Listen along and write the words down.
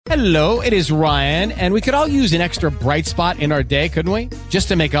Hello, it is Ryan, and we could all use an extra bright spot in our day, couldn't we? Just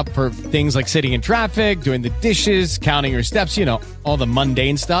to make up for things like sitting in traffic, doing the dishes, counting your steps, you know, all the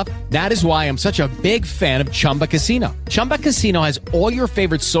mundane stuff. That is why I'm such a big fan of Chumba Casino. Chumba Casino has all your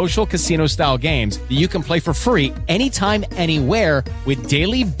favorite social casino-style games that you can play for free anytime, anywhere with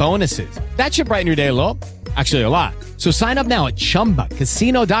daily bonuses. That should brighten your day a little. Actually, a lot. So sign up now at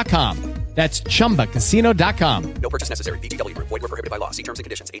ChumbaCasino.com. That's ChumbaCasino.com. No purchase necessary. VGW Group. Void where prohibited by law. See terms and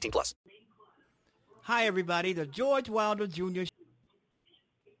conditions. 18+. Hi, everybody. The George Wilder Jr.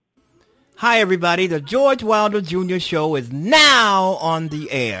 Hi, everybody. The George Wilder Jr. Show is now on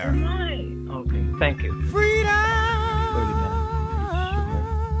the air. Right. Okay. Thank you. Freedom.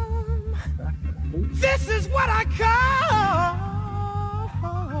 This is what I call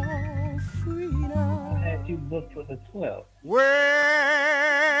freedom. I had you booked for the 12th. Well,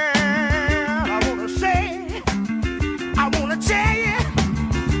 I want to say, I want to tell you,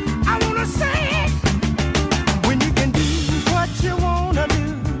 I want to say, when you can do what you want to do.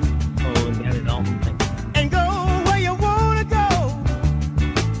 Oh, we got it all. And go where you want to go.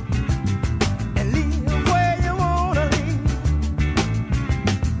 And live where you want to live.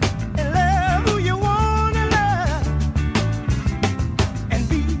 And love who you want to love. And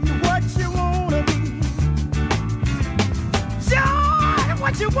be what you want to be. Join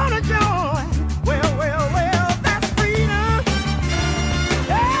what you want to join. Well, that's freedom.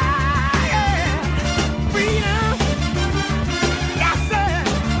 Yeah, yeah. Freedom. Yes, sir.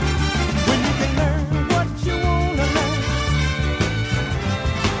 When you can learn what you want to learn.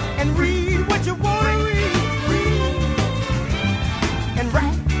 And read what you want to read. And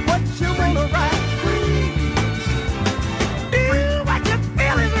write what you want to write. Do what you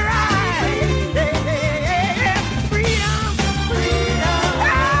feel is right. Yeah, yeah, yeah. Freedom.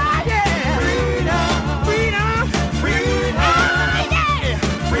 Ah, yeah. Freedom. Freedom. Ah, yeah.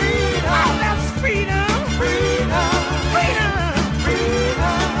 Freedom. Oh, that's freedom. Freedom.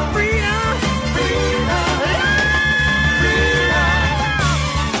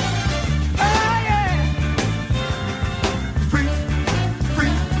 Oh, yeah. Free.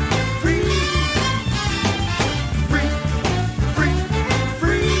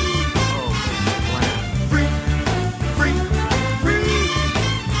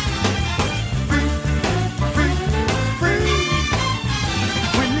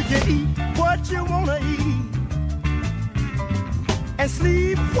 When you can eat what you wanna eat and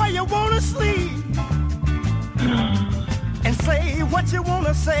sleep where you wanna sleep and say what you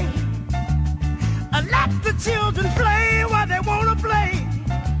wanna say and let the children play while they wanna play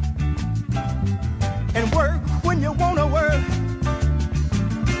and work when you wanna work,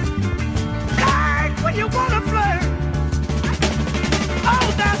 flirt when you wanna flirt.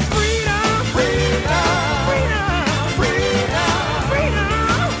 Oh, that's freedom. Freedom.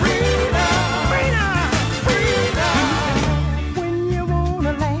 When you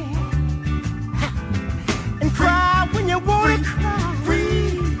wanna laugh and cry when you wanna cry.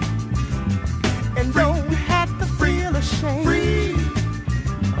 Free. And don't have to feel ashamed. Free.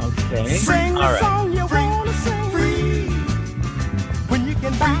 Okay. Sing All the right. song you wanna sing. Free. When you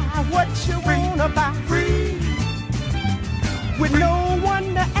can buy what you wanna buy. Free. With no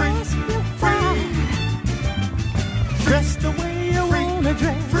one to ask you why. Dress the way you wanna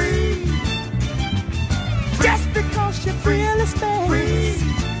dress. Free. Just because you feel it's best. Free.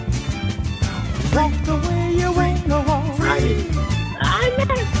 Walk the way you wanna walk. Free.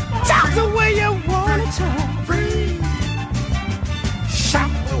 Talk the way you wanna talk. Free.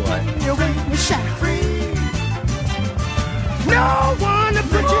 Shout the way you wanna shout. Free. No one to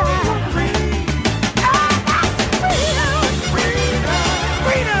put you out. Free. Ah, that's freedom.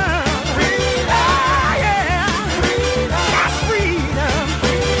 Freedom. Ah, yeah. That's freedom.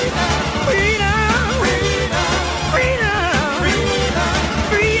 Freedom.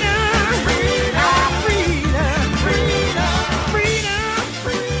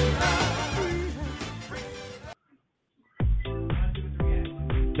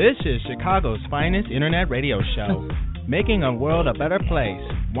 This is Chicago's finest internet radio show, making a world a better place,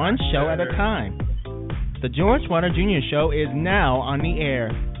 one show at a time. The George Wilder Jr. Show is now on the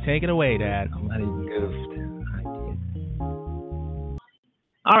air. Take it away, Dad. I'm not even goofed.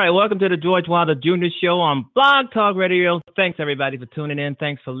 All right, welcome to the George Wilder Jr. Show on Blog Talk Radio. Thanks, everybody, for tuning in.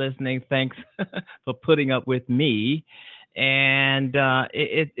 Thanks for listening. Thanks for putting up with me. And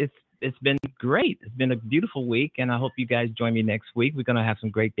it's been great. It's been a beautiful week, and I hope you guys join me next week. We're going to have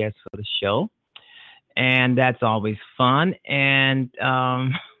some great guests for the show, and that's always fun. And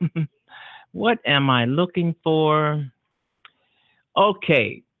what am I looking for?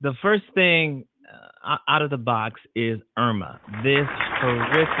 Okay, the first thing out of the box is Irma. This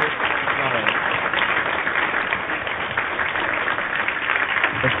horrific flood.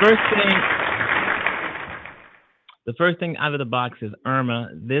 The first thing out of the box is Irma.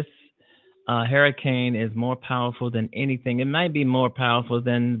 This hurricane is more powerful than anything. It might be more powerful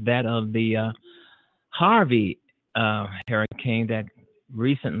than that of the Harvey hurricane that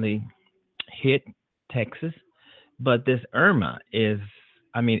recently hit Texas. But this Irma is,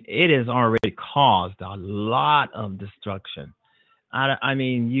 I mean, it has already caused a lot of destruction. I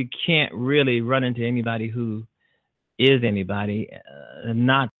mean, you can't really run into anybody who is anybody,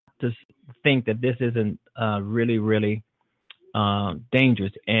 not to think that this isn't really, really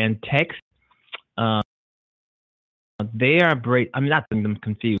dangerous. And Texas, they are I'm not getting them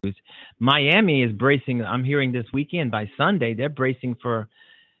confused. Miami is bracing. I'm hearing this weekend by Sunday they're bracing for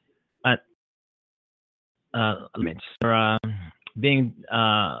being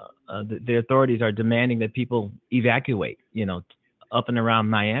the authorities are demanding that people evacuate. You know, up and around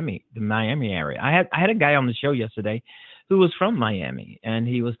Miami, the Miami area. I had a guy on the show yesterday who was from Miami, and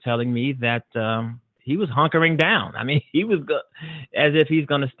he was telling me that he was hunkering down. I mean, he was as if he's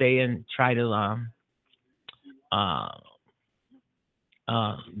going to stay and try to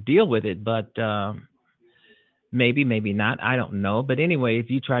deal with it, but maybe not. I don't know. But anyway, if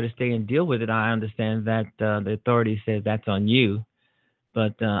you try to stay and deal with it, I understand that the authority says that's on you.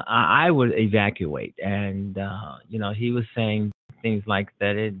 But I would evacuate. And, you know, he was saying things like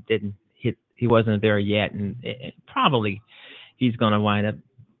that it didn't hit, he wasn't there yet. And probably he's going to wind up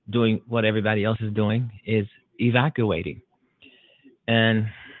doing what everybody else is doing, is evacuating. And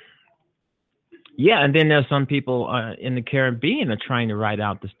yeah, and then there's some people in the Caribbean are trying to ride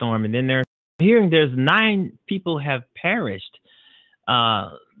out the storm. And then they're hearing there's 9 people have perished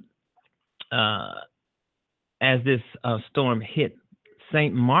as this storm hit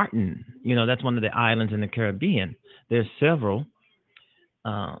St. Martin. You know, that's one of the islands in the Caribbean. There's several.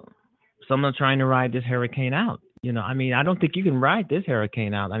 Some are trying to ride this hurricane out. You know, I mean, I don't think you can ride this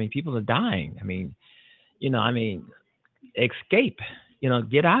hurricane out. I mean, people are dying. I mean, you know, escape. You know,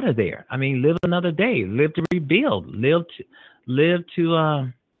 get out of there. I mean, live another day. Live to rebuild. Live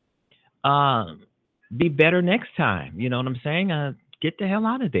to be better next time. You know what I'm saying? Get the hell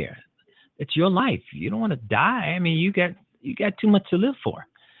out of there. It's your life. You don't want to die. I mean, you got too much to live for.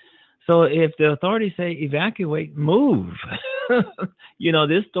 So if the authorities say evacuate, move. You know,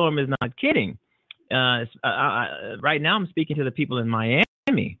 this storm is not kidding. Right now, I'm speaking to the people in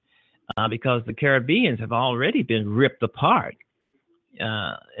Miami because the Caribbeans have already been ripped apart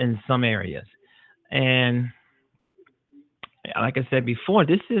in some areas. And like I said before,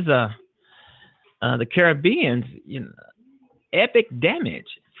 this is the Caribbeans, you know, epic damage,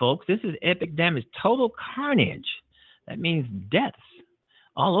 folks. This is epic damage, total carnage. That means deaths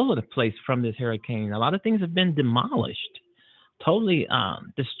all over the place from this hurricane. A lot of things have been demolished, totally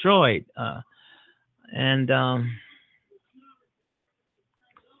destroyed. And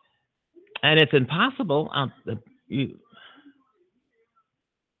it's impossible.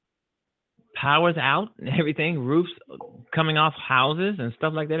 Power's out and everything, roofs coming off houses and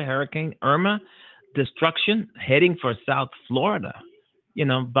stuff like that. Hurricane Irma, destruction heading for South Florida, you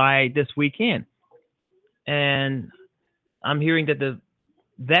know, by this weekend. And I'm hearing that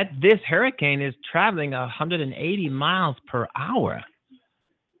this hurricane is traveling 180 miles per hour.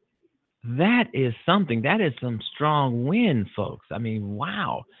 That is something. That is some strong wind, folks. I mean,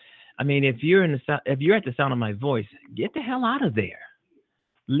 wow. I mean, if you're at the sound of my voice, get the hell out of there.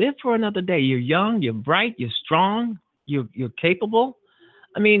 Live for another day. You're young, you're bright, you're strong, you're capable.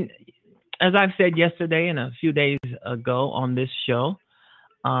 I mean, as I've said yesterday and a few days ago on this show,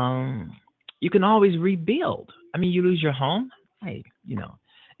 you can always rebuild. I mean, you lose your home. Hey, you know,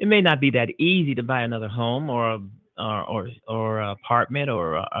 it may not be that easy to buy another home or apartment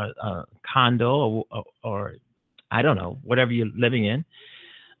or a condo or I don't know, whatever you're living in.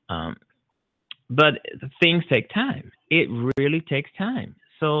 But things take time. It really takes time.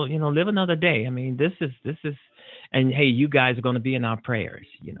 So, you know, live another day. I mean, this is, and hey, you guys are going to be in our prayers.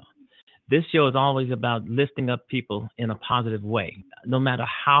 You know, this show is always about lifting up people in a positive way, no matter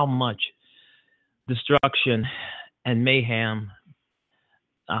how much destruction and mayhem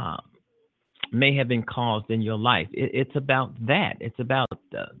may have been caused in your life. It's about that. It's about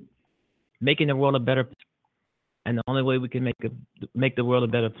making the world a better place. And the only way we can make the world a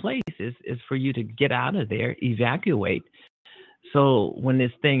better place is for you to get out of there, evacuate. So when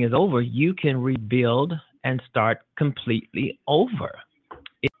this thing is over, you can rebuild and start completely over,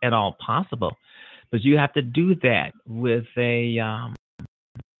 if at all possible. But you have to do that with to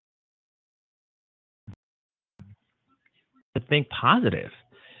think positive.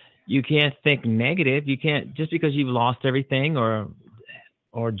 You can't think negative. You can't, just because you've lost everything or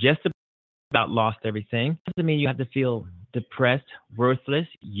just about lost everything, doesn't mean you have to feel depressed, worthless,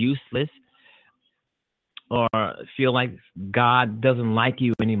 useless, or feel like God doesn't like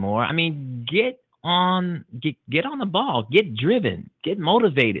you anymore. I mean, get on the ball, get driven, get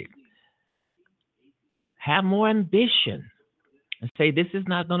motivated, have more ambition, and say, this is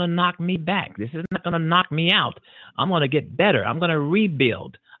not going to knock me back. This is not going to knock me out. I'm going to get better. I'm going to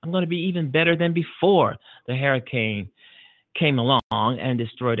rebuild. I'm going to be even better than before the hurricane came along and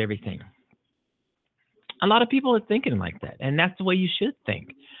destroyed everything. A lot of people are thinking like that, and that's the way you should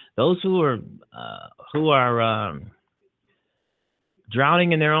think. Those who are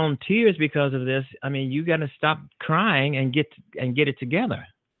drowning in their own tears because of this, I mean, you got to stop crying and get it together.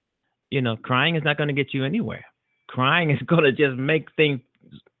 You know, crying is not going to get you anywhere. Crying is going to just make things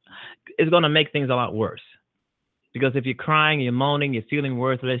a lot worse. Because if you're crying, you're moaning, you're feeling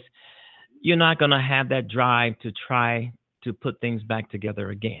worthless, you're not going to have that drive to try to put things back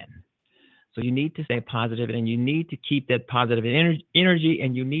together again. So you need to stay positive, and you need to keep that positive energy,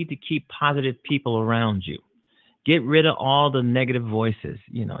 and you need to keep positive people around you. Get rid of all the negative voices,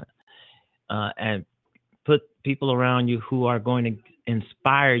 and put people around you who are going to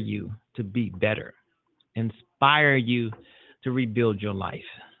inspire you to be better, inspire you to rebuild your life.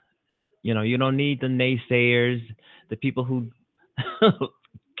 You know, you don't need the naysayers, the people who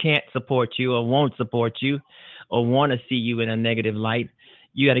can't support you or won't support you or want to see you in a negative light.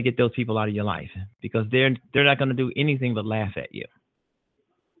 You got to get those people out of your life, because they're not going to do anything but laugh at you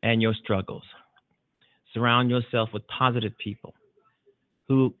and your struggles. Surround yourself with positive people,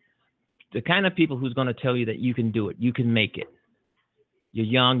 the kind of people who's going to tell you that you can do it, you can make it. You're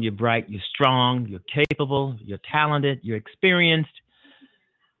young, you're bright, you're strong, you're capable, you're talented, you're experienced.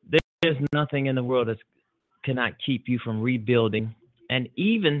 There's nothing in the world that cannot keep you from rebuilding and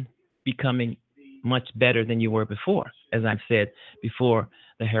even becoming much better than you were before. As I've said before,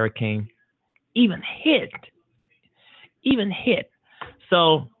 the hurricane even hit.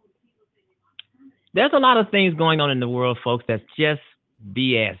 So there's a lot of things going on in the world, folks, that's just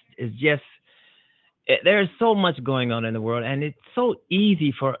BS. There's so much going on in the world, and it's so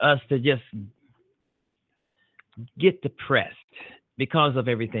easy for us to just get depressed because of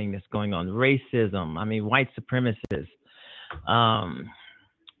everything that's going on. Racism, I mean, white supremacists,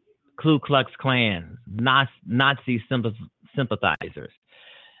 Ku Klux Klan, Nazi sympathizers.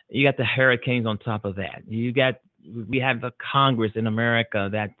 You got the hurricanes on top of that. We have the Congress in America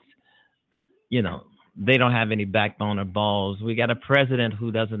that's, they don't have any backbone or balls. We got a president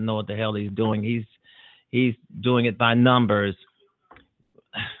who doesn't know what the hell he's doing. He's doing it by numbers.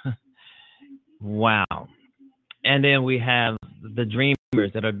 Wow. And then we have the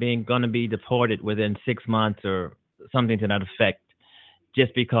dreamers that are going to be deported within 6 months or something to that effect,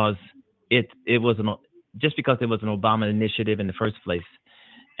 just because it was an Obama initiative in the first place,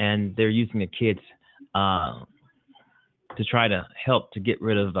 and they're using the kids to try to help to get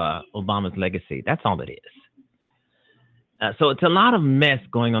rid of Obama's legacy. That's all it is. So it's a lot of mess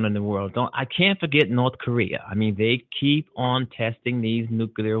going on in the world. I can't forget North Korea. I mean, they keep on testing these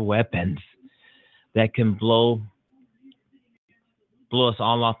nuclear weapons that can blow us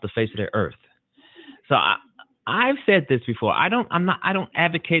all off the face of the earth. So I've said this before. I don't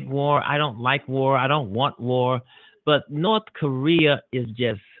advocate war. I don't like war. I don't want war. But North Korea,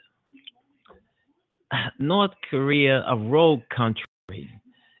 a rogue country,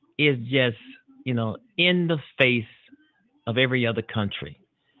 is just, in the face of every other country.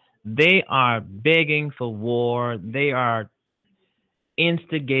 They are begging for war. They are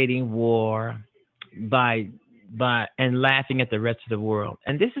instigating war by and laughing at the rest of the world.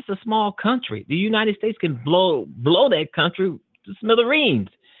 And this is a small country. The United States can blow that country to smithereens.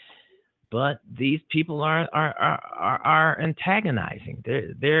 But these people are antagonizing.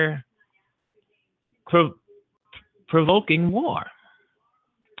 They're provoking war.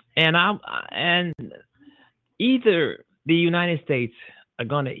 And either the United States are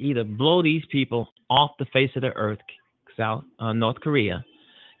going to either blow these people off the face of the earth, North Korea,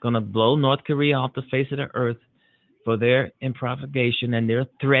 going to blow North Korea off the face of the earth for their improvisation and their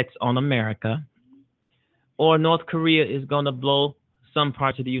threats on America, or North Korea is going to blow some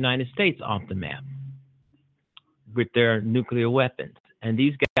parts of the United States off the map with their nuclear weapons. And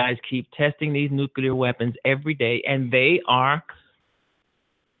these guys keep testing these nuclear weapons every day, and they are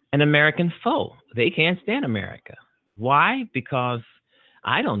an American foe. They can't stand America. Why? Because,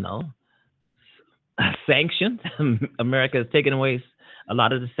 I don't know, sanctions. America has taken away a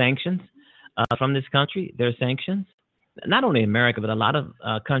lot of the sanctions from this country. Their sanctions. Not only America, but a lot of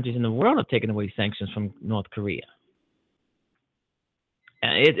countries in the world have taken away sanctions from North Korea.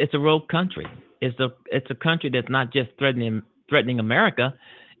 It's a rogue country. It's a country that's not just threatening America.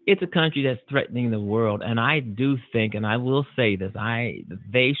 It's a country that's threatening the world. And I do think, and I will say this,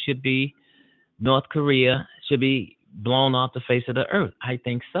 they should be North Korea should be blown off the face of the earth. I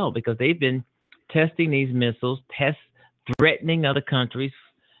think so because they've been testing these missiles, threatening other countries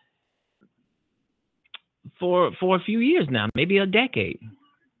for a few years now, maybe a decade,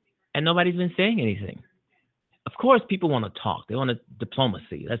 and nobody's been saying anything. Of course, people want to talk. They want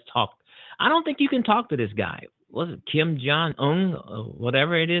diplomacy. Let's talk. I don't think you can talk to this guy. Was it Kim Jong Un,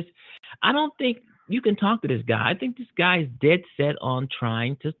 whatever it is? I don't think you can talk to this guy. I think this guy is dead set on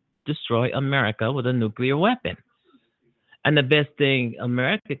trying to destroy America with a nuclear weapon. And the best thing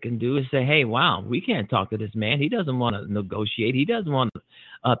America can do is say, hey, wow, we can't talk to this man. He doesn't want to negotiate. He doesn't want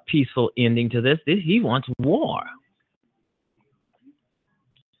a peaceful ending to this. He wants war.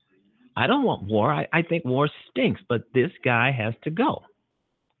 I don't want war. I think war stinks, but this guy has to go.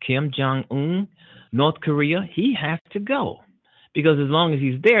 Kim Jong-un, North Korea, he has to go. Because as long as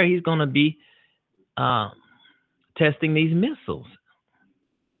he's there, he's going to be testing these missiles.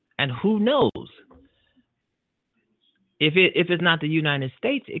 And who knows? If it's not the United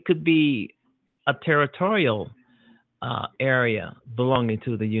States, it could be a territorial area belonging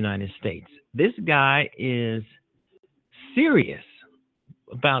to the United States. This guy is serious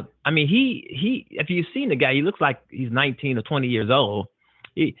about. I mean, he. If you've seen the guy, he looks like he's 19 or 20 years old.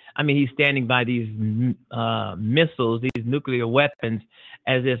 He's standing by these missiles, these nuclear weapons,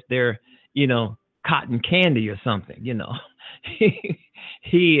 as if they're, cotton candy or something.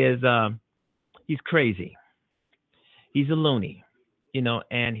 He is. He's crazy. He's a loony,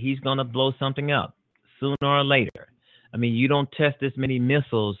 and he's going to blow something up sooner or later. I mean, you don't test this many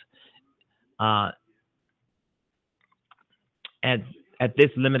missiles at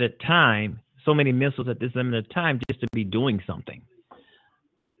this limited time, so many missiles at this limited time just to be doing something.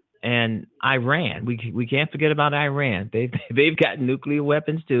 And Iran, we can't forget about Iran. They've got nuclear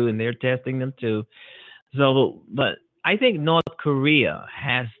weapons too, and they're testing them too. So, but I think North Korea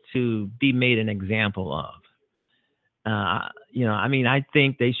has to be made an example of. I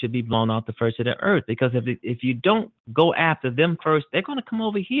think they should be blown off the face of the earth because if you don't go after them first, they're going to come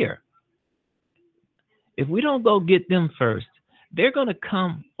over here. If we don't go get them first, they're going to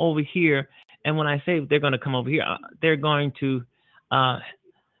come over here. And when I say they're going to come over here, they're going to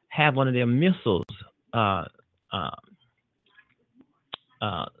have one of their missiles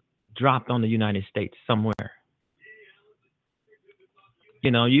dropped on the United States somewhere.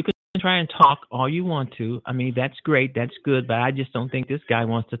 You can try and talk all you want to. I mean, that's great. That's good. But I just don't think this guy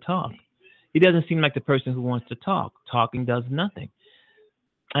wants to talk. He doesn't seem like the person who wants to talk. Talking does nothing.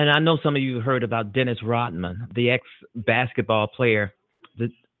 And I know some of you heard about Dennis Rodman, the ex-basketball player,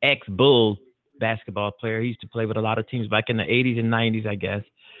 the ex-Bull basketball player. He used to play with a lot of teams back in the 80s and 90s, I guess.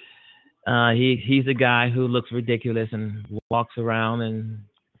 He's a guy who looks ridiculous and walks around and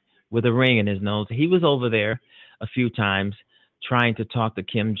with a ring in his nose. He was over there a few times trying to talk to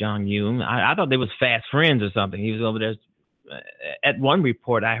Kim Jong-un. I thought they was fast friends or something. He was over there. At one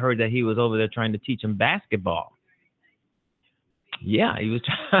report, I heard that he was over there trying to teach him basketball. Yeah, he was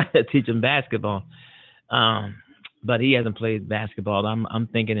trying to teach him basketball. But he hasn't played basketball. I'm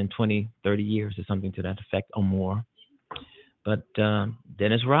thinking in 20, 30 years or something to that effect or more. But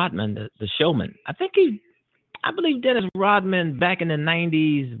Dennis Rodman, the showman, I believe Dennis Rodman back in the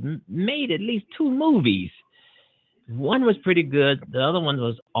 90s made at least 2 movies. One was pretty good. The other one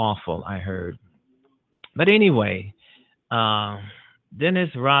was awful, I heard. But anyway, Dennis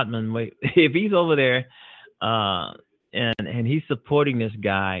Rodman, if he's over there and he's supporting this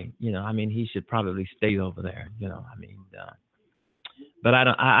guy, he should probably stay over there. But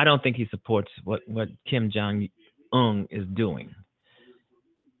I don't think he supports what Kim Jong-un is doing.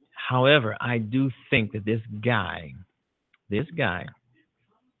 However, I do think that this guy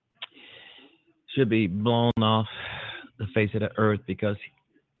should be blown off the face of the earth, because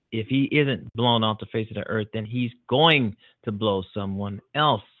if he isn't blown off the face of the earth, then he's going to blow someone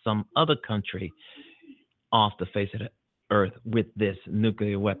else, some other country, off the face of the earth with this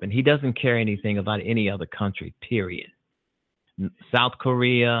nuclear weapon. He doesn't care anything about any other country, period. South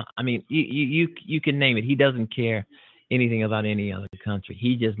Korea, I mean, you can name it. He doesn't care anything about any other country.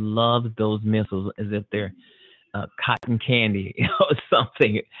 He just loves those missiles as if they're cotton candy or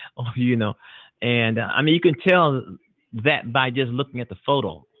something, And you can tell that by just looking at the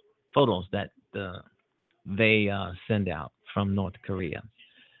photos that they send out from North Korea.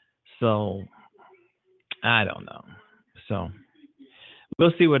 So I don't know. So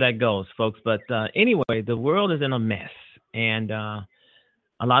we'll see where that goes, folks. But anyway, the world is in a mess, and a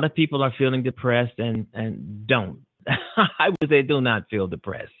lot of people are feeling depressed and don't I would say do not feel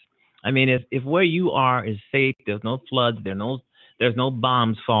depressed. I mean, if where you are is safe, there's no floods, there's no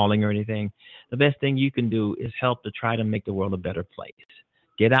bombs falling or anything. The best thing you can do is help to try to make the world a better place.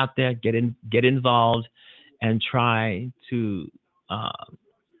 Get out there, get involved, and try to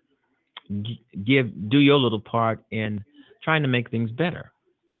do your little part in trying to make things better.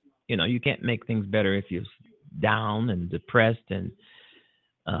 You know, you can't make things better if you're down and depressed and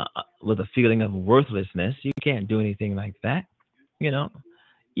with a feeling of worthlessness. You can't do anything like that. You know,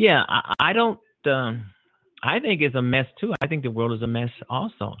 yeah, I don't. I think it's a mess too. I think the world is a mess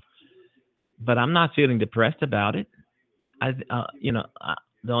also, but I'm not feeling depressed about it.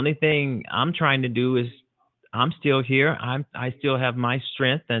 The only thing I'm trying to do is I'm still here. I still have my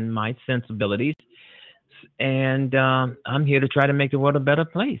strength and my sensibilities, and I'm here to try to make the world a better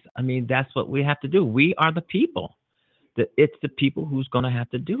place. I mean, that's what we have to do. We are the people. It's the people who's going to have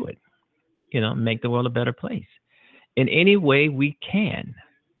to do it. You know, make the world a better place in any way we can.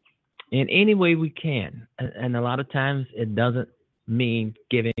 In any way we can. And a lot of times it doesn't mean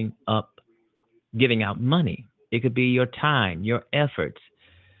giving out money. It could be your time, your efforts,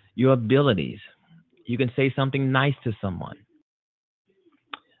 your abilities. You can say something nice to someone.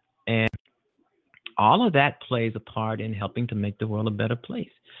 And all of that plays a part in helping to make the world a better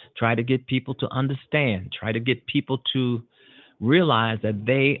place. Try to get people to understand. Try to get people to realize that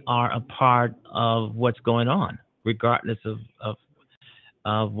they are a part of what's going on, regardless of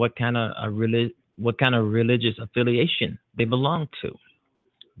what kind of religious affiliation they belong to.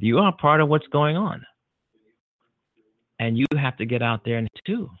 You are part of what's going on, and you have to get out there and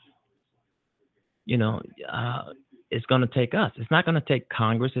too. You know, it's going to take us. It's not going to take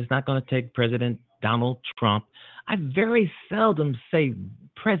Congress. It's not going to take President Donald Trump. I very seldom say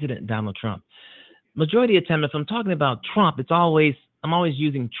President Donald Trump. Majority of the time, if I'm talking about Trump, I'm always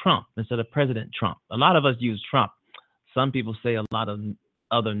using Trump instead of President Trump. A lot of us use Trump. Some people say a lot of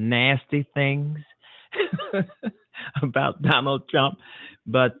other nasty things about Donald Trump,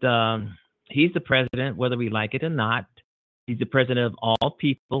 but he's the president, whether we like it or not. He's the president of all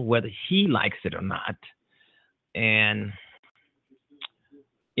people, whether he likes it or not. And,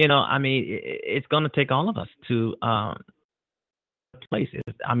 you know, I mean, it's going to take all of us to places.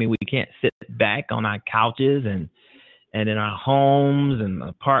 I mean, we can't sit back on our couches and in our homes and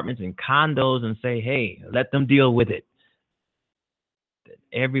apartments and condos and say, hey, let them deal with it.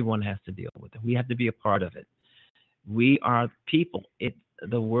 Everyone has to deal with it. We have to be a part of it. We are people.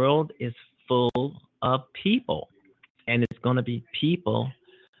 The world is full of people, and it's going to be people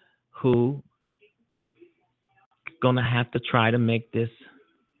who are going to have to try to make this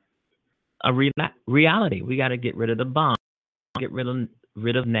a reality. We got to get rid of the bomb, get rid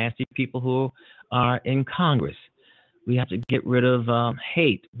of nasty people who are in Congress. We have to get rid of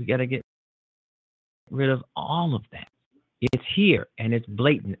hate. We got to get rid of all of that. It's here, and it's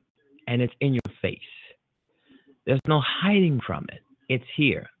blatant, and it's in your face. There's no hiding from it. It's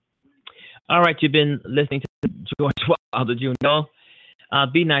here. All right, you've been listening to George Wilder Jr.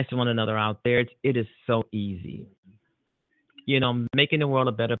 Be nice to one another out there. It is so easy. You know, making the world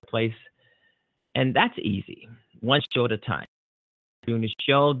a better place, and that's easy, one show at a time. Doing the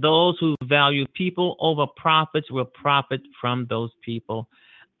show, those who value people over profits will profit from those people.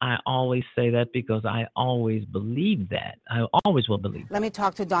 I always say that because I always believe that. I always will believe that. Let me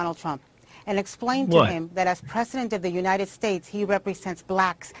talk to Donald Trump and explain to him that as president of the United States, he represents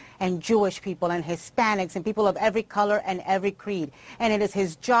blacks and Jewish people and Hispanics and people of every color and every creed. And it is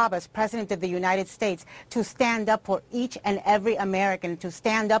his job as president of the United States to stand up for each and every American, to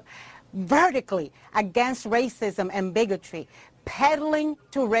stand up vertically against racism and bigotry. Peddling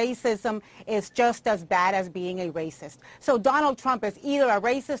to racism is just as bad as being a racist. So Donald Trump is either a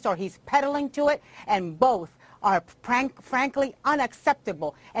racist or he's peddling to it, and both are frankly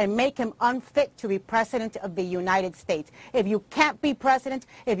unacceptable and make him unfit to be president of the United States. If you can't be president,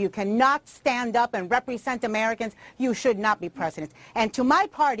 if you cannot stand up and represent Americans, you should not be president. And to my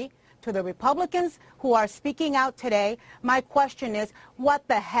party, to the Republicans who are speaking out today, my question is, what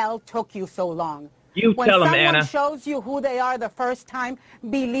the hell took you so long? You when tell them, someone Anna. shows you who they are the first time,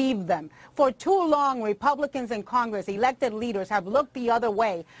 believe them. For too long, Republicans in Congress, elected leaders, have looked the other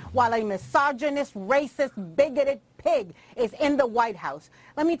way while a misogynist, racist, bigoted pig is in the White House.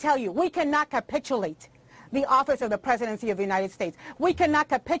 Let me tell you, we cannot capitulate the office of the presidency of the United States. We cannot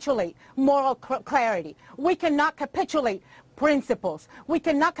capitulate moral clarity. We cannot capitulate principles. We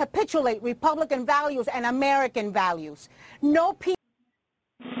cannot capitulate Republican values and American values. No people.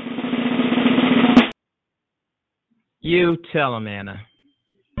 You tell them, Anna.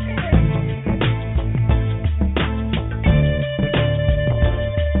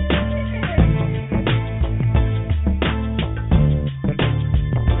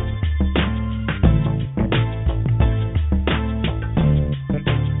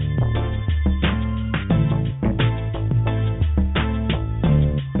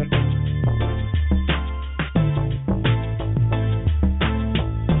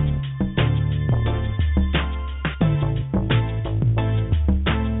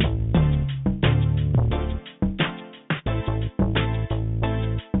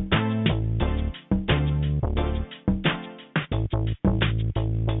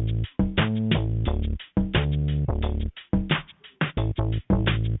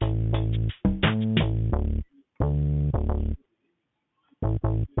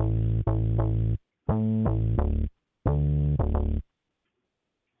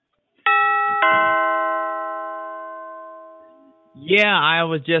 Yeah, I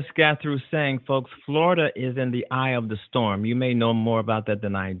was just got through saying, folks, Florida is in the eye of the storm. You may know more about that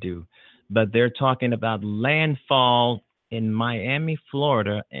than I do, but they're talking about landfall in Miami,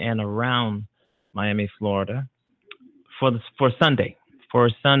 Florida, and around Miami, Florida for Sunday. For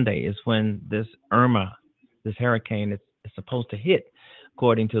Sunday is when this Irma, this hurricane, is supposed to hit,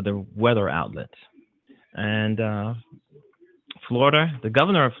 according to the weather outlets. And Florida, the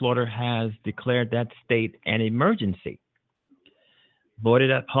governor of Florida has declared that state an emergency.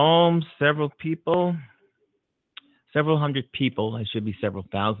 Boarded up homes, several hundred people, it should be several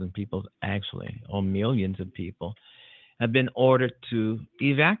thousand people actually, or millions of people, have been ordered to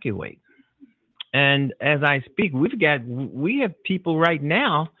evacuate. And as I speak, we have people right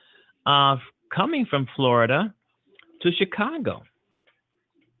now coming from Florida to Chicago.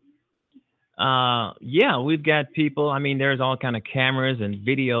 Yeah, we've got people. I mean, there's all kind of cameras and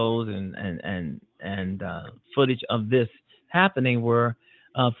videos and footage of this happening where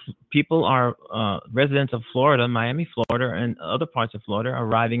people are residents of Florida, Miami, Florida, and other parts of Florida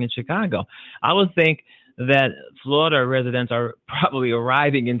arriving in Chicago. I would think that Florida residents are probably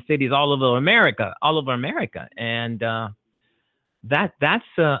arriving in cities all over America, and that's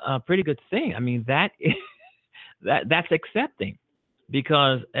a pretty good thing. I mean, that's accepting,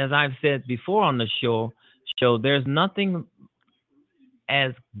 because as I've said before on the show, there's nothing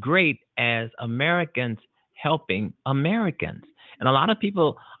as great as Americans helping Americans. And a lot of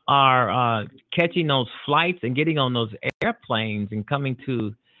people are catching those flights and getting on those airplanes and coming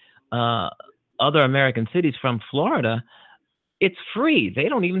to other American cities from Florida. It's free. They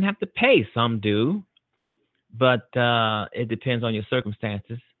don't even have to pay. Some do, but it depends on your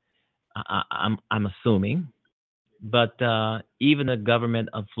circumstances. I'm assuming. But even the government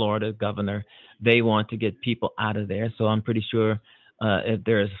of Florida, governor, they want to get people out of there. So I'm pretty sure if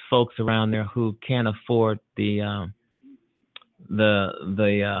there's folks around there who can't afford the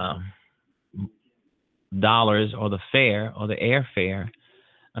dollars or the fare or the airfare,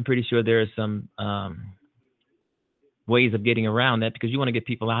 I'm pretty sure there are some ways of getting around that, because you want to get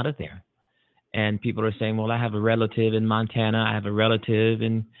people out of there. And people are saying, well, I have a relative in Montana, I have a relative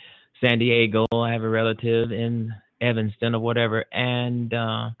in San Diego, I have a relative in Evanston or whatever, and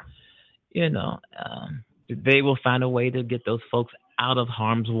they will find a way to get those folks out of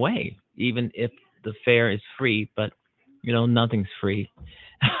harm's way, even if the fare is free. But nothing's free.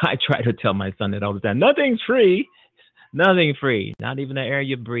 I try to tell my son that all the time. Nothing's free. Nothing free. Not even the air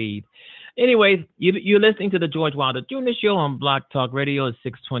you breathe. Anyways, you're listening to the George Wilder Jr. Show on Blog Talk Radio at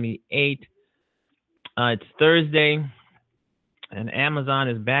 628. It's Thursday, and Amazon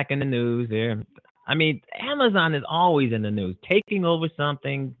is back in the news there. I mean, Amazon is always in the news, taking over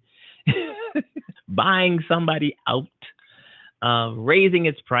something, buying somebody out, raising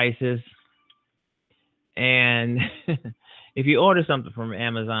its prices. And if you order something from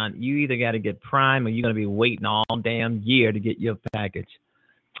Amazon, you either got to get Prime or you're going to be waiting all damn year to get your package.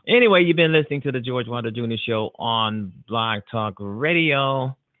 Anyway, you've been listening to the George Wilder Jr. Show on Blog Talk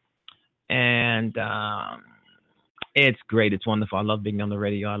Radio. And it's great. It's wonderful. I love being on the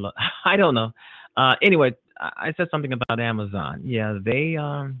radio. I don't know. Anyway, I said something about Amazon. Yeah,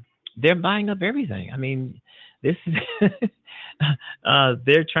 they're buying up everything. I mean, this is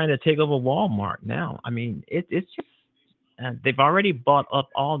they're trying to take over Walmart now. I mean, it's just they've already bought up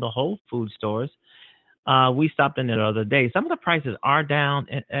all the Whole Food stores. We stopped in there the other day. Some of the prices are down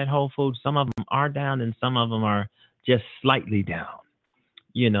at Whole Foods. Some of them are down, and some of them are just slightly down.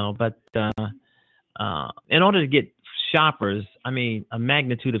 But in order to get shoppers, I mean, a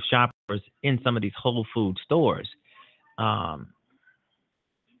magnitude of shoppers in some of these Whole Food stores,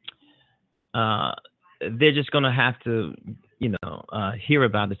 they're just going to have to, hear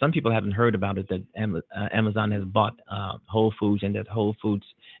about it. Some people haven't heard about it, that Amazon has bought Whole Foods, and that Whole Foods,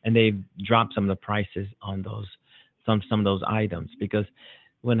 and they've dropped some of the prices on those, some of those items, because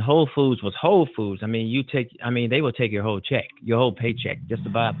when Whole Foods was Whole Foods, I mean, they will take your whole check, your whole paycheck, just to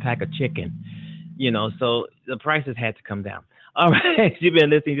buy a pack of chicken, so the prices had to come down. All right, you've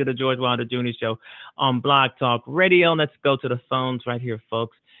been listening to the George Wilder Jr. Show on Blog Talk Radio. Let's go to the phones right here,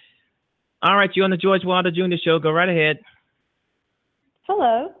 folks. All right, you're on the George Wilder Jr. Show. Go right ahead.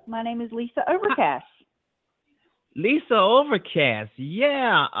 Hello, my name is Lisa Overcash. Lisa Overcash,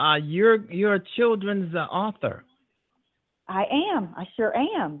 yeah, you're a children's author. I am. I sure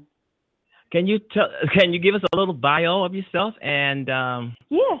am. Can you give us a little bio of yourself and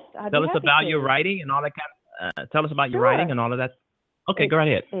yes, I'd tell us about to. your writing and all that kind of, tell us about your writing and all of that. Okay, go right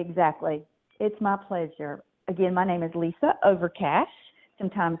ahead. Exactly. It's my pleasure. Again, my name is Lisa Overcash.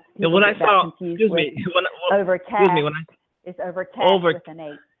 Sometimes people when get I saw, confused excuse with me, Overcash. Excuse me, when it's Overcash with an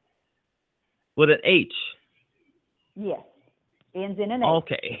H. With an H. Yes. Ends in an H.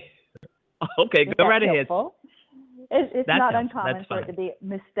 Okay. Okay, If go that's right ahead. helpful. It's That's not helpful. uncommon That's for it to fine. be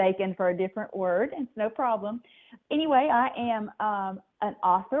mistaken for a different word. It's no problem. Anyway, I am an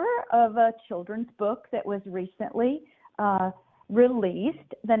author of a children's book that was recently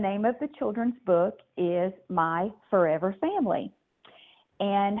released. The name of the children's book is My Forever Family.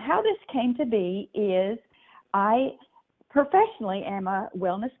 And how this came to be is I professionally am a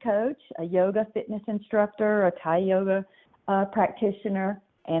wellness coach, a yoga fitness instructor, a Thai yoga practitioner,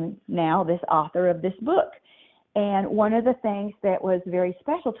 and now this author of this book. And one of the things that was very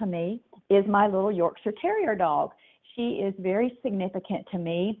special to me is my little Yorkshire Terrier dog. She is very significant to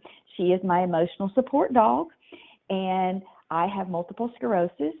me. She is my emotional support dog, and I have multiple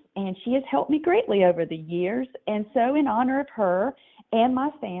sclerosis, and she has helped me greatly over the years. And so in honor of her and my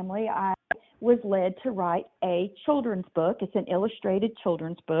family, I was led to write a children's book. It's an illustrated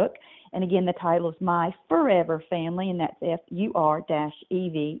children's book. And again, the title is My Forever Family, and that's FUR-EVER.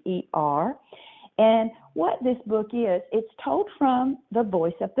 And what this book is, it's told from the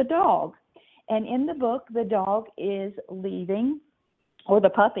voice of the dog. And in the book, the dog is leaving, or the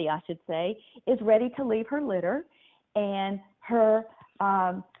puppy, I should say, is ready to leave her litter. And her,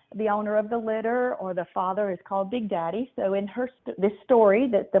 the owner of the litter, or the father, is called Big Daddy. So in this story,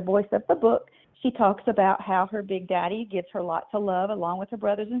 that the voice of the book, she talks about how her Big Daddy gives her lots of love along with her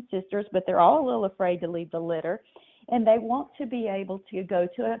brothers and sisters, but they're all a little afraid to leave the litter. And they want to be able to go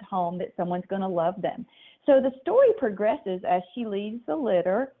to a home that someone's going to love them. So the story progresses as she leaves the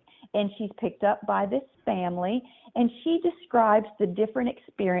litter, and she's picked up by this family, and she describes the different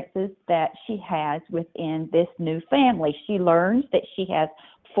experiences that she has within this new family. She learns that she has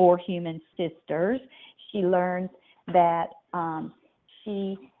 4 human sisters. She learns that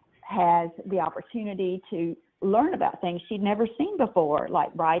she has the opportunity to learn about things she'd never seen before, like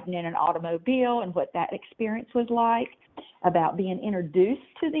riding in an automobile and what that experience was like, about being introduced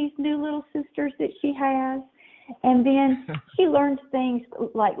to these new little sisters that she has. And then she learns things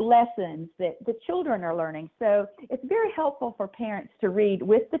like lessons that the children are learning. So it's very helpful for parents to read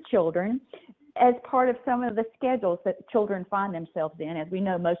with the children as part of some of the schedules that children find themselves in. As we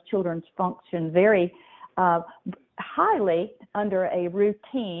know, most children function very highly under a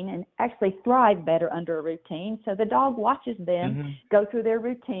routine and actually thrive better under a routine. So the dog watches them go through their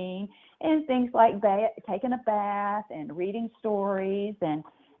routine, and things like taking a bath and reading stories, and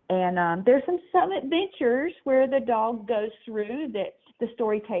there's some adventures where the dog goes through that the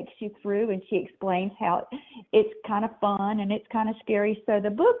story takes you through, and she explains how it's kind of fun and it's kind of scary. So the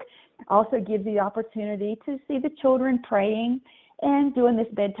book also gives you the opportunity to see the children praying and doing this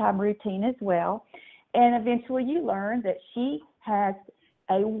bedtime routine as well. And eventually you learn that she has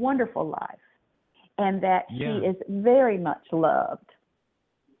a wonderful life and that she is very much loved.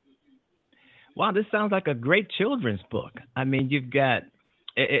 Wow, this sounds like a great children's book. I mean, you've got,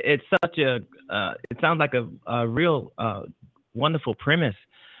 it's such a, it sounds like a real wonderful premise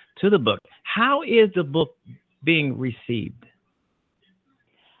to the book. How is the book being received?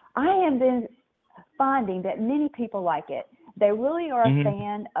 I have been finding that many people like it. They really are a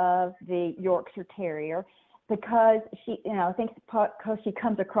fan of the Yorkshire Terrier because she, I think because she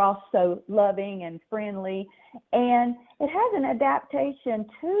comes across so loving and friendly, and it has an adaptation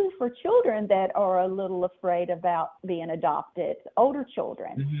too for children that are a little afraid about being adopted, older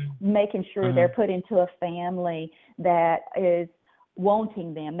children, making sure they're put into a family that is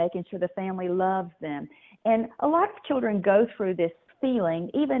wanting them, making sure the family loves them. And a lot of children go through this feeling,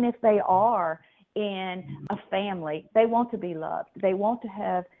 even if they are in a family, they want to be loved. They want to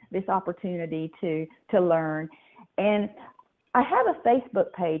have this opportunity to learn. And I have a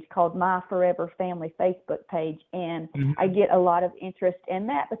Facebook page called My Forever Family Facebook page, and I get a lot of interest in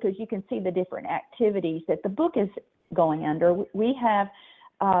that because you can see the different activities that the book is going under. We have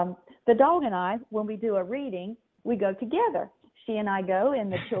the dog and I, when we do a reading, we go together. She and I go, and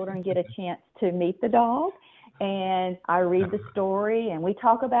the children get a chance to meet the dog. And I read the story, and we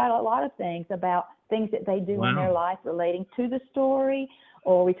talk about a lot of things, about things that they do in their life relating to the story,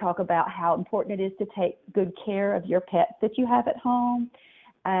 or we talk about how important it is to take good care of your pets that you have at home.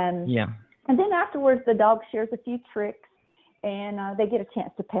 And then afterwards, the dog shares a few tricks, and they get a chance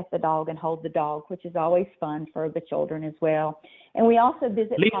to pet the dog and hold the dog, which is always fun for the children as well. And we also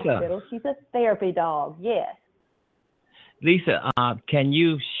visit hospitals. She's a therapy dog, yes. Lisa, can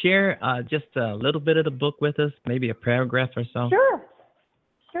you share just a little bit of the book with us, maybe a paragraph or so? Sure.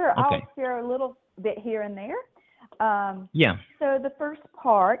 Okay. I'll share a little bit here and there. So the first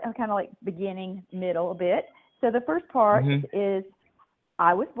part, I'm kind of like beginning, middle a bit. So the first part is,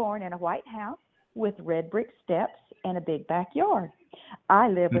 I was born in a white house with red brick steps and a big backyard. I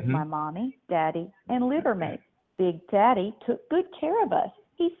live with my mommy, daddy, and littermates. Big Daddy took good care of us.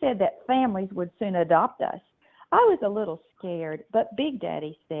 He said that families would soon adopt us. I was a little scared, but Big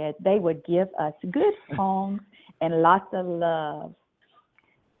Daddy said they would give us good homes and lots of love.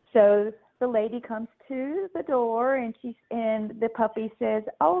 So the lady comes to the door, and the puppy says,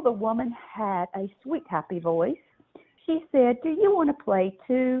 "Oh, the woman had a sweet, happy voice. She said, 'Do you want to play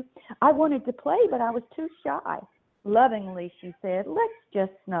too?' I wanted to play, but I was too shy. Lovingly, she said, 'Let's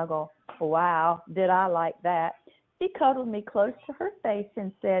just snuggle.' Wow, did I like that. She cuddled me close to her face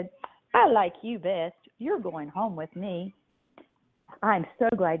and said, 'I like you best. You're going home with me. I'm so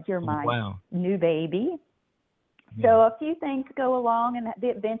glad you're my new baby.'" So a few things go along, and the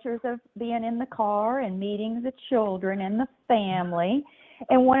adventures of being in the car and meeting the children and the family.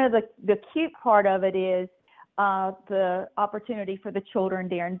 And one of the cute part of it is the opportunity for the children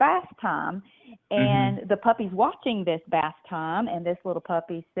during bath time. And the puppy's watching this bath time, and this little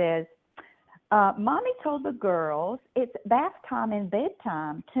puppy says, "Mommy told the girls it's bath time and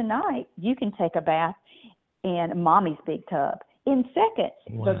bedtime. Tonight you can take a bath in Mommy's big tub." In seconds,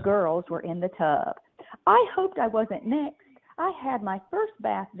 the girls were in the tub. I hoped I wasn't next. I had my first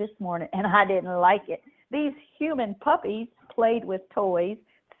bath this morning, and I didn't like it. These human puppies played with toys,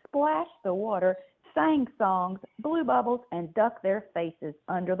 splashed the water, sang songs, blew bubbles, and ducked their faces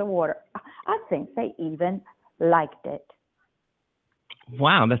under the water. I think they even liked it.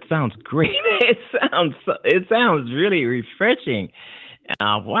 Wow, that sounds great. It sounds really refreshing.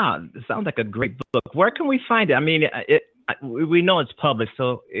 Wow, it sounds like a great book. Where can we find it? I mean, we know it's published,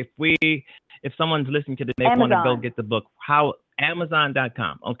 so if someone's listening to this, they want to go get the book. How?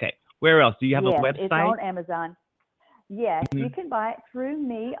 Amazon.com. Okay. Where else? Do you have a website? It's on Amazon. Yes, you can buy it through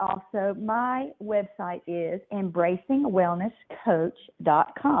me. Also, my website is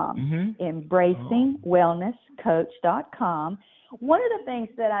embracingwellnesscoach.com. Embracingwellnesscoach.com. One of the things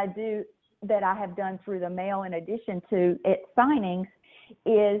that I do, that I have done through the mail in addition to signings,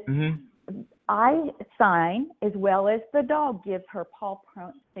 is I sign as well as the dog gives her paw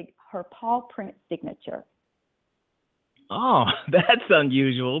print signature. Oh, that's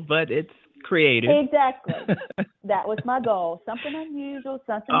unusual, but it's creative. Exactly. That was my goal. Something unusual,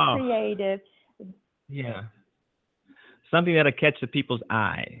 something creative. Yeah. Something that'll catch the people's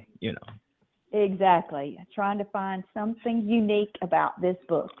eye, Exactly. Trying to find something unique about this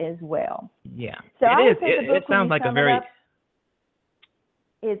book as well. Yeah. So it sounds like a very...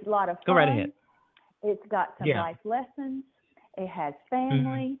 It's a lot of fun. Go right ahead. It's got some life lessons. It has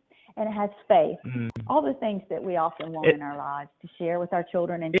family, and it has faith. All the things that we often want in our lives to share with our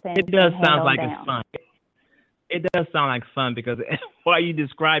children and send. It does sound like it's fun. It does sound like fun because while you're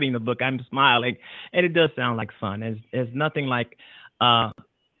describing the book, I'm smiling, and it does sound like fun. There's nothing like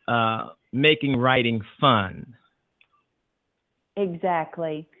making writing fun.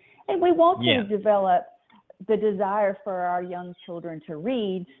 Exactly. And we want to develop the desire for our young children to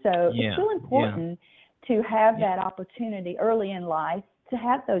read. So it's so important to have that opportunity early in life to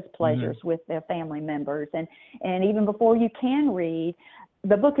have those pleasures with their family members. And even before you can read,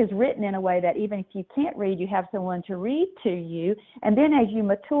 the book is written in a way that even if you can't read, you have someone to read to you. And then as you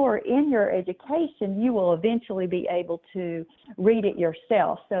mature in your education, you will eventually be able to read it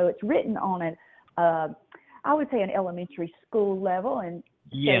yourself. So it's written on I would say an elementary school level, and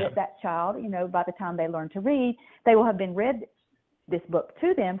so that child, by the time they learn to read, they will have been read this book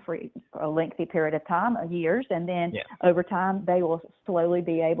to them for a lengthy period of time, years, and then over time they will slowly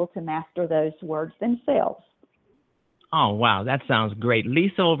be able to master those words themselves. Oh, wow. That sounds great.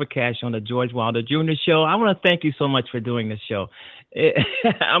 Lisa Overcash on the George Wilder Jr. Show. I want to thank you so much for doing this show.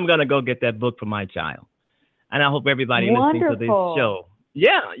 I'm going to go get that book for my child. And I hope everybody listening to this show.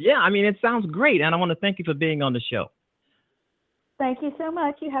 Yeah. I mean, it sounds great. And I want to thank you for being on the show. Thank you so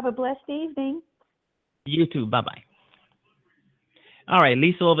much. You have a blessed evening. You too. Bye-bye. All right,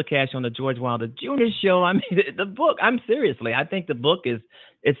 Lisa Overcash on the George Wilder Jr. Show. I mean, the book, I think the book it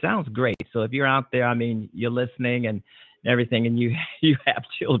sounds great. So if you're out there, I mean, you're listening and everything, and you have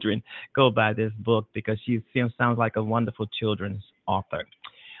children, go buy this book because she sounds like a wonderful children's author.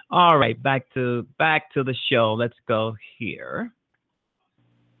 All right, back to the show. Let's go here.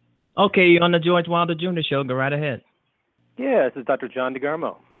 Okay, you're on the George Wilder Jr. Show. Go right ahead. Yeah, this is Dr. John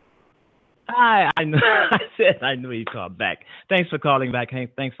DeGarmo. I knew, I knew you'd call back. Thanks for calling back,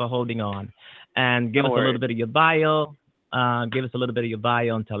 Hank. Thanks for holding on. And give us a little bit of your bio. Give us a little bit of your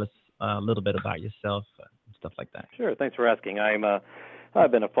bio and tell us a little bit about yourself and stuff like that. Sure. Thanks for asking.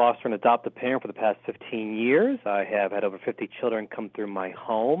 I've been a foster and adoptive parent for the past 15 years. I have had over 50 children come through my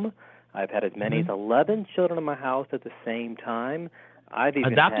home. I've had as many as 11 children in my house at the same time. I've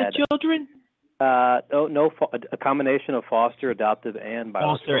even adopted children? A combination of foster, adoptive, and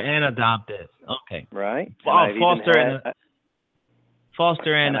biological. Foster and adopted. Okay. Right. Foster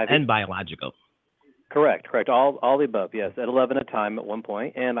and biological. Correct. All the above. Yes, at 11 at a time at one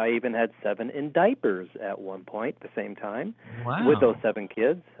point, and I even had 7 in diapers at one point at the same time. Wow. With those 7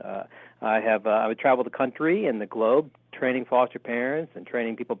 kids. I would travel the country and the globe training foster parents and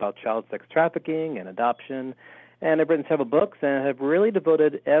training people about child sex trafficking and adoption. And I've written several books and have really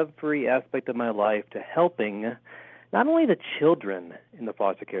devoted every aspect of my life to helping not only the children in the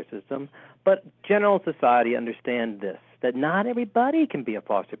foster care system, but general society understand this, that not everybody can be a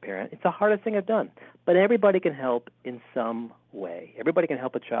foster parent. It's the hardest thing I've done. But everybody can help in some way. Everybody can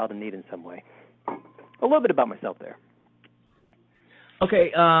help a child in need in some way. A little bit about myself there. Okay,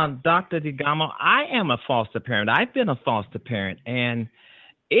 Dr. DeGarmo, I am a foster parent. I've been a foster parent, and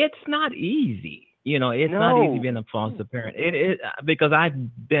it's not easy. It's not easy being a foster parent. It because I've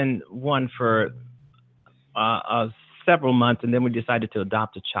been one for several months, and then we decided to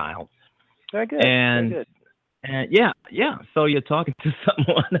adopt a child. Very good. And Very good. And yeah. So you're talking to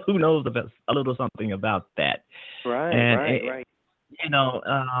someone who knows a little something about that. Right.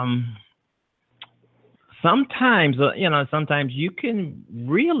 Sometimes you can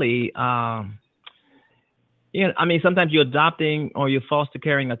really, sometimes you're adopting or you're foster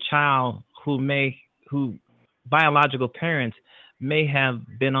caring a child who biological parents may have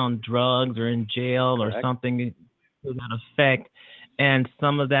been on drugs or in jail or something to that effect, and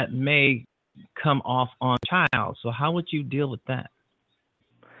some of that may come off on child. So how would you deal with that?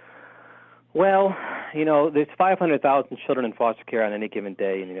 Well, there's 500,000 children in foster care on any given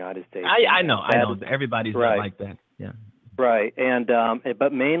day in the United States. I know. Everybody's not like that. Yeah. Right,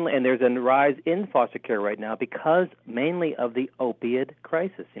 but mainly, and there's a rise in foster care right now because mainly of the opiate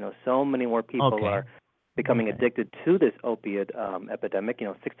crisis. So many more people are becoming addicted to this opiate epidemic.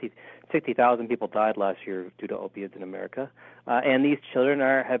 60,000 people died last year due to opiates in America, and these children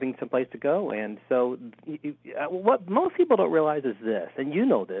are having some place to go. And so, what most people don't realize is this, and you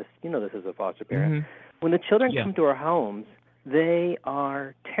know this as a foster parent. Mm-hmm. When the children come to our homes, they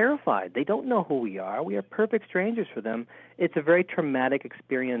are terrified. They don't know who we are. We are perfect strangers for them. It's a very traumatic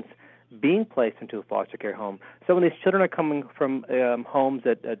experience being placed into a foster care home. So when these children are coming from homes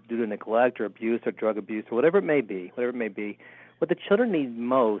that due to neglect or abuse or drug abuse or whatever it may be, what the children need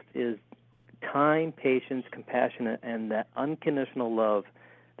most is time, patience, compassion, and that unconditional love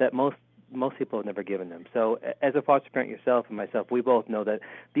that most people have never given them. So as a foster parent yourself and myself, we both know that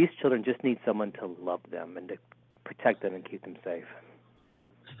these children just need someone to love them and to protect them and keep them safe.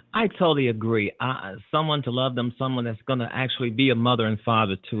 I totally agree. Someone to love them, someone that's going to actually be a mother and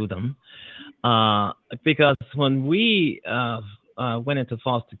father to them. Because when we went into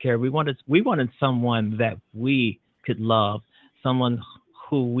foster care, we wanted someone that we could love, someone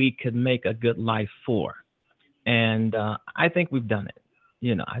who we could make a good life for. And I think we've done it.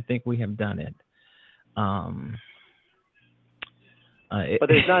 I think we have done it. But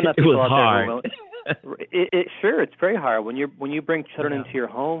there's not enough people out hard. there. Sure, it's very hard when you bring children into your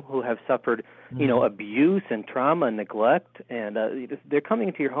home who have suffered, abuse and trauma and neglect, and they're coming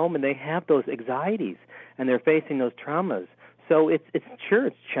into your home and they have those anxieties and they're facing those traumas. So it's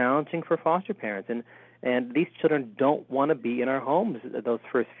challenging for foster parents, and these children don't want to be in our homes those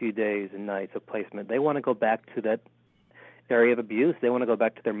first few days and nights of placement. They want to go back to that area of abuse. They want to go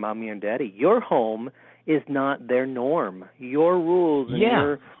back to their mommy and daddy. Your home is not their norm. Your rules and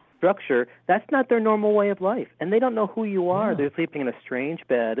your structure, that's not their normal way of life. And they don't know who you are. Yeah. They're sleeping in a strange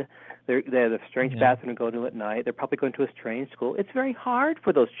bed. They have a strange bathroom to go to at night. They're probably going to a strange school. It's very hard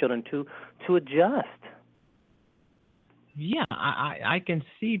for those children to adjust. Yeah, I can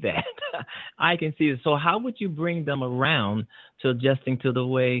see that. I can see it. So how would you bring them around to adjusting to the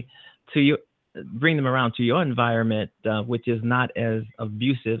way, bring them around to your environment, which is not as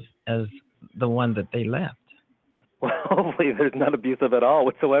abusive as the one that they left? Well, hopefully there's not abusive at all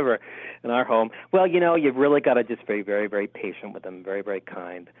whatsoever in our home. Well, you've really got to just be very, very patient with them, very, very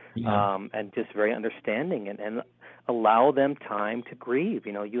kind, and just very understanding and allow them time to grieve.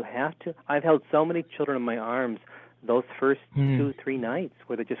 You have to. I've held so many children in my arms those first 2-3 nights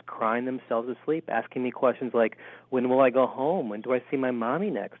where they're just crying themselves to sleep, asking me questions like, when will I go home? When do I see my mommy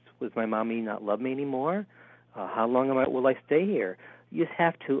next? Was my mommy not love me anymore? How long will I stay here? You just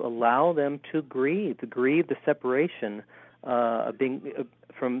have to allow them to grieve the separation of being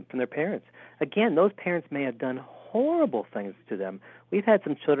from their parents. Again, those parents may have done horrible things to them. We've had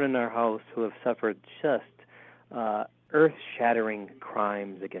some children in our house who have suffered just earth-shattering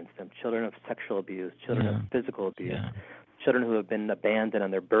crimes against them, children of sexual abuse, children of physical abuse, children who have been abandoned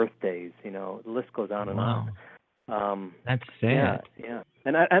on their birthdays. The list goes on and on. That's sad. Yeah.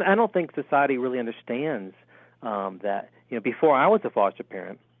 And I don't think society really understands that. Before I was a foster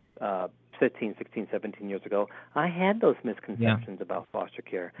parent, 15, 16, 17 years ago, I had those misconceptions about foster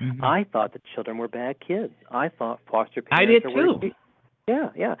care. Mm-hmm. I thought that children were bad kids. I thought foster parents I did are too. weird people.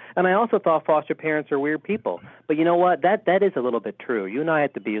 Yeah. And I also thought foster parents are weird people. But you know what? That is a little bit true. You and I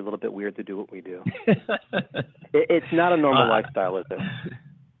have to be a little bit weird to do what we do. It's not a normal lifestyle, is it?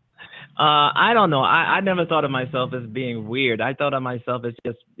 I don't know. I never thought of myself as being weird. I thought of myself as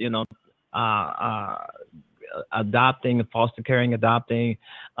just, adopting,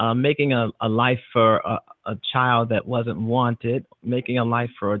 making a life for a child that wasn't wanted, making a life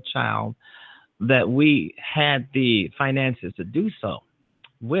for a child that we had the finances to do so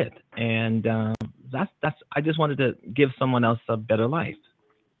with. And that's. I just wanted to give someone else a better life.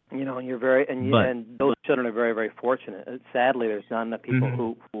 And those children are very, very fortunate. Sadly, there's not enough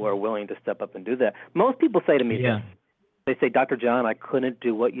people who are willing to step up and do that. Most people say to me this. They say, Dr. John, I couldn't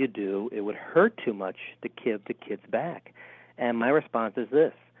do what you do. It would hurt too much to give the kids back. And my response is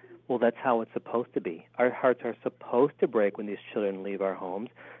this. Well, that's how it's supposed to be. Our hearts are supposed to break when these children leave our homes,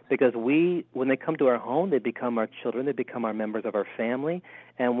 because when they come to our home, they become our children. They become our members of our family,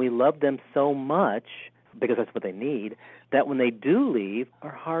 and we love them so much, because that's what they need, that when they do leave,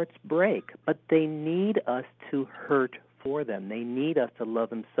 our hearts break. But they need us to hurt for them. They need us to love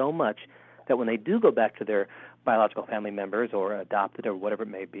them so much that when they do go back to their biological family members or adopted or whatever it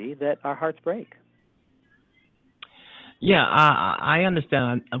may be, that our hearts break. Yeah, I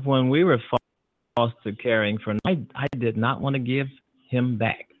understand. When we were foster caring for him, I did not want to give him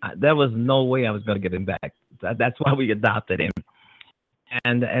back. There was no way I was going to give him back. That's why we adopted him.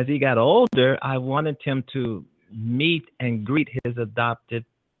 And as he got older, I wanted him to meet and greet his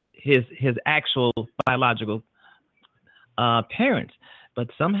actual biological parents. But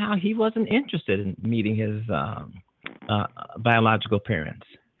somehow he wasn't interested in meeting his biological parents.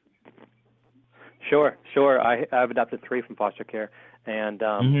 Sure. I've adopted 3 from foster care, and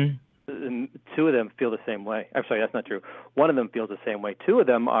 2 of them feel the same way. I'm sorry, that's not true. 1 of them feels the same way. 2 of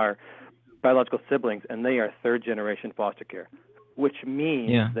them are biological siblings, and they are 3rd-generation foster care, which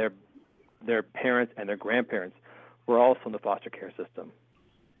means their parents and their grandparents were also in the foster care system.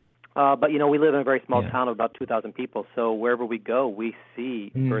 But, we live in a very small town of about 2,000 people, so wherever we go, we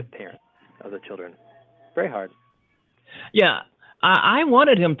see birth parents of the children. Very hard. Yeah, I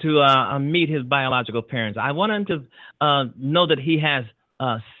wanted him to meet his biological parents. I wanted him to know that he has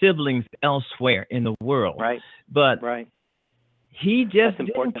siblings elsewhere in the world. Right. But he just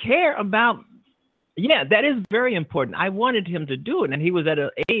didn't care about. Yeah, that is very important. I wanted him to do it, and he was at an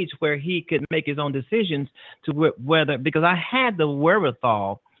age where he could make his own decisions to whether, because I had the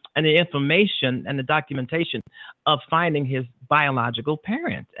wherewithal and the information and the documentation of finding his biological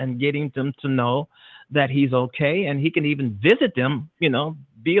parents and getting them to know that he's okay, and he can even visit them,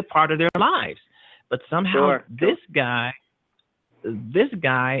 be a part of their lives. But somehow this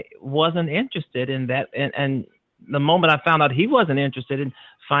guy wasn't interested in that. And the moment I found out he wasn't interested in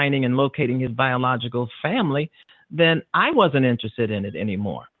finding and locating his biological family, then I wasn't interested in it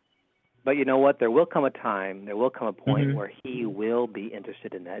anymore. But you know what? There will come a point where he will be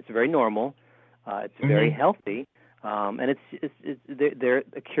interested in that. It's very normal. It's very healthy, and the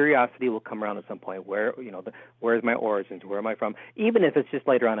curiosity will come around at some point. Where's my origins? Where am I from? Even if it's just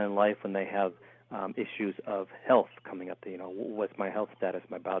later on in life when they have issues of health coming up. What's my health status?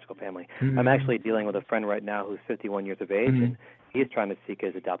 My biological family. I'm actually dealing with a friend right now who's 51 years of age, and he's trying to seek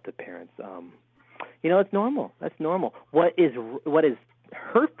his adoptive parents. It's normal. That's normal. What is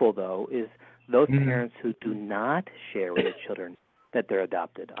hurtful, though, is those parents who do not share with their children that they're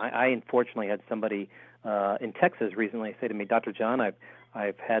adopted. I unfortunately had somebody in Texas recently say to me, Dr. John,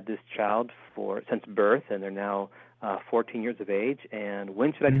 I've had this child since birth, and they're now 14 years of age, and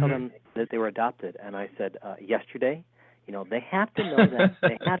when should I tell them that they were adopted? And I said, yesterday. They have to know that.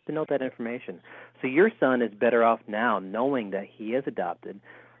 They have to know that information. So your son is better off now knowing that he is adopted,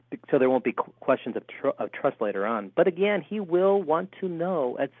 so there won't be questions of trust later on. But again, he will want to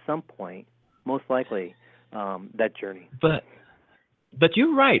know at some point, most likely, that journey. But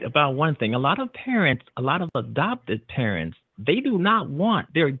you're right about one thing. A lot of adopted parents, they do not want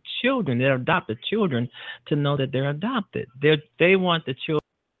their adopted children, to know that they're adopted. They want the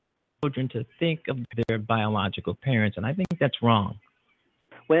children to think of their biological parents, and I think that's wrong.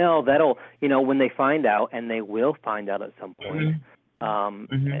 Well, that'll, when they find out, and they will find out at some point,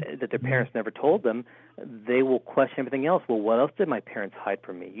 that their parents never told them, they will question everything else. Well, what else did my parents hide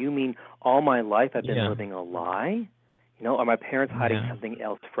from me? You mean all my life I've been living a lie? Are my parents hiding something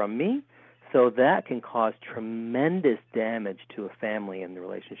else from me? So that can cause tremendous damage to a family and the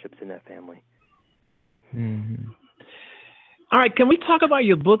relationships in that family. All right, can we talk about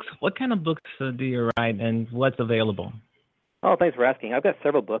your books? What kind of books do you write, and what's available? Oh, thanks for asking. I've got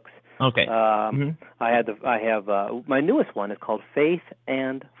several books. Okay. I have my newest one is called Faith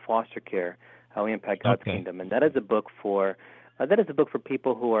and Foster Care: How We Impact God's Kingdom, and that is a book for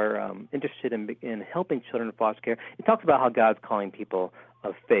people who are interested in helping children in foster care. It talks about how God's calling people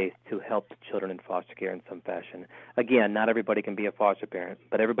of faith to help the children in foster care in some fashion. Again, not everybody can be a foster parent,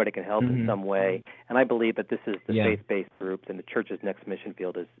 but everybody can help in some way. And I believe that this is the faith-based group, and the church's next mission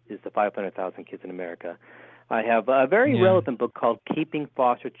field is the 500,000 kids in America. I have a very relevant book called Keeping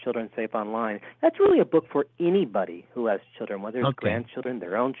Foster Children Safe Online. That's really a book for anybody who has children, whether it's grandchildren,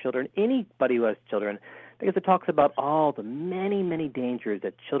 their own children, anybody who has children, because it talks about all the many, many dangers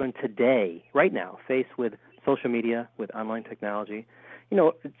that children today, right now, face with social media, with online technology. You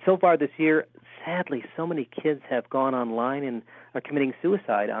know, so far this year, sadly, so many kids have gone online and are committing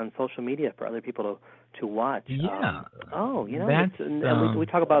suicide on social media for other people to watch. Yeah. We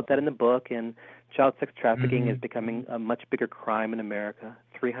talk about that in the book, and child sex trafficking is becoming a much bigger crime in America.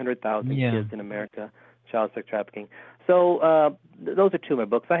 300,000 kids in America, child sex trafficking. So those are two of my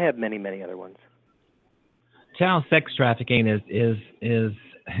books. I have many, many other ones. Child sex trafficking is a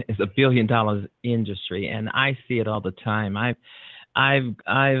 $1 billion industry, and I see it all the time. I've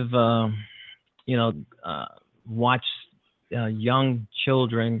watched young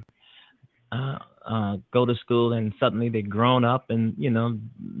children go to school, and suddenly they're grown up, and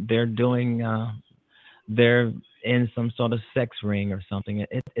they're in some sort of sex ring or something.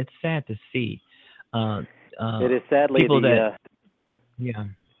 It's sad to see. It is sadly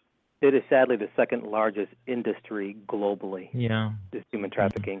It is sadly the second largest industry globally. Is human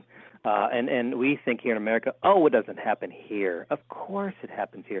trafficking. And we think here in America, it doesn't happen here. Of course it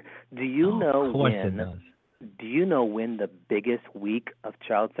happens here. Do you know when the biggest week of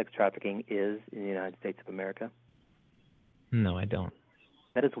child sex trafficking is in the United States of America? No, I don't.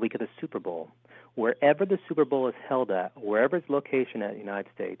 That is the week of the Super Bowl. Wherever the Super Bowl is held at, wherever its location at in the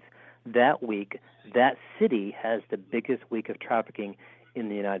United States, that week, that city has the biggest week of trafficking in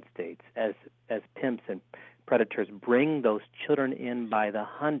the United States, as pimps and predators bring those children in by the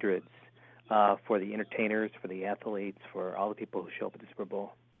hundreds for the entertainers, for the athletes, for all the people who show up at the Super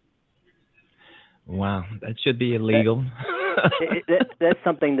Bowl. Wow, that should be illegal. That's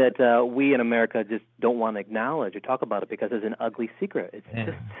something that we in America just don't want to acknowledge or talk about it because it's an ugly secret. It's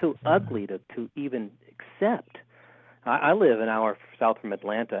just too ugly to even accept. I live an hour south from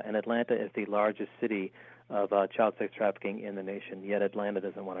Atlanta, and Atlanta is the largest city of child sex trafficking in the nation, yet Atlanta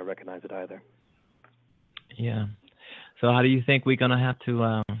doesn't want to recognize it either. Yeah. So how do you think we're going to have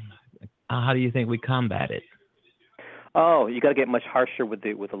to, how do you think we combat it? Oh, you got to get much harsher with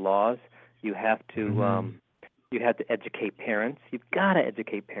the laws. You have to educate parents. You've got to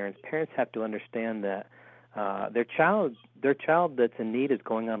educate parents. Parents have to understand that their child that's in need is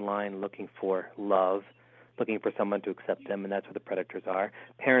going online looking for love, looking for someone to accept them, and that's where the predators are.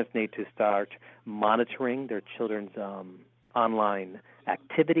 Parents need to start monitoring their children's online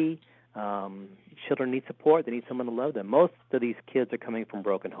activity. Children need support. They need someone to love them. Most of these kids are coming from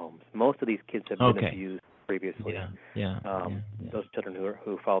broken homes. Most of these kids have been abused previously. Those children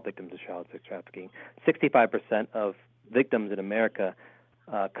who fall victims of child sex trafficking. 65% of victims in America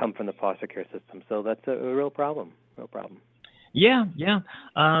come from the foster care system. So that's a real problem. Yeah.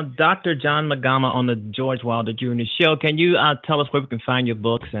 Dr. John Magama on the George Wilder Jr. Show. Can you tell us where we can find your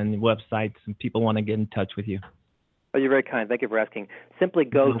books and websites and people want to get in touch with you? Oh, you're very kind. Thank you for asking. Simply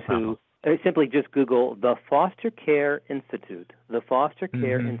just Google the Foster Care Institute,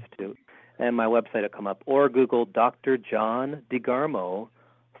 Institute, and my website will come up. Or Google Dr. John DeGarmo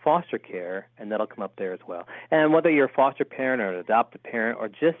Foster Care, and that'll come up there as well. And whether you're a foster parent or an adopted parent or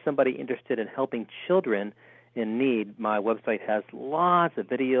just somebody interested in helping children in need, my website has lots of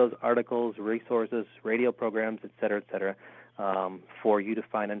videos, articles, resources, radio programs, et cetera, for you to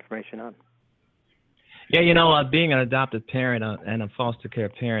find information on. Yeah, being an adopted parent and a foster care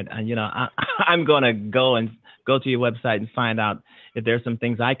parent, and I'm going to go to your website and find out if there's some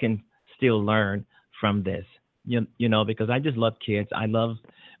things I can still learn from this. Because I just love kids. I love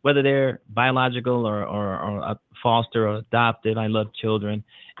whether they're biological or foster or adopted. I love children,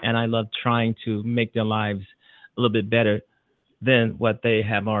 and I love trying to make their lives a little bit better than what they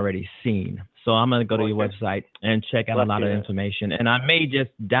have already seen. So I'm going to go to your website and check out a lot of information. And I may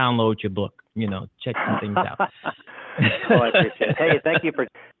just download your book, check some things out. I appreciate it. Hey, thank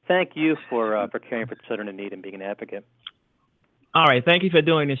you for caring for children in need and being an advocate. All right. Thank you for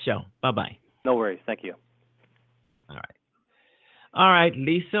doing this show. Bye-bye. No worries. Thank you. All right.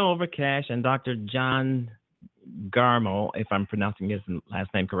 Lisa Overcash and Dr. John DeGarmo, if I'm pronouncing his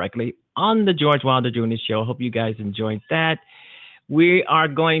last name correctly, on the George Wilder Jr. Show. Hope you guys enjoyed that. We are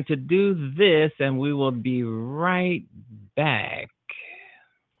going to do this, and we will be right back.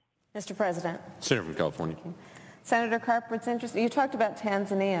 Mr. President. Senator from California. Senator Carper, it's interesting. You talked about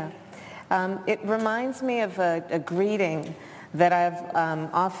Tanzania. It reminds me of a greeting that I've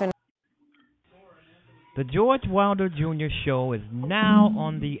often... The George Wilder Jr. Show is now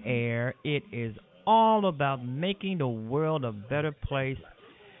on the air. It is all about making the world a better place.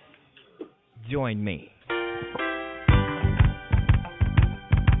 Join me.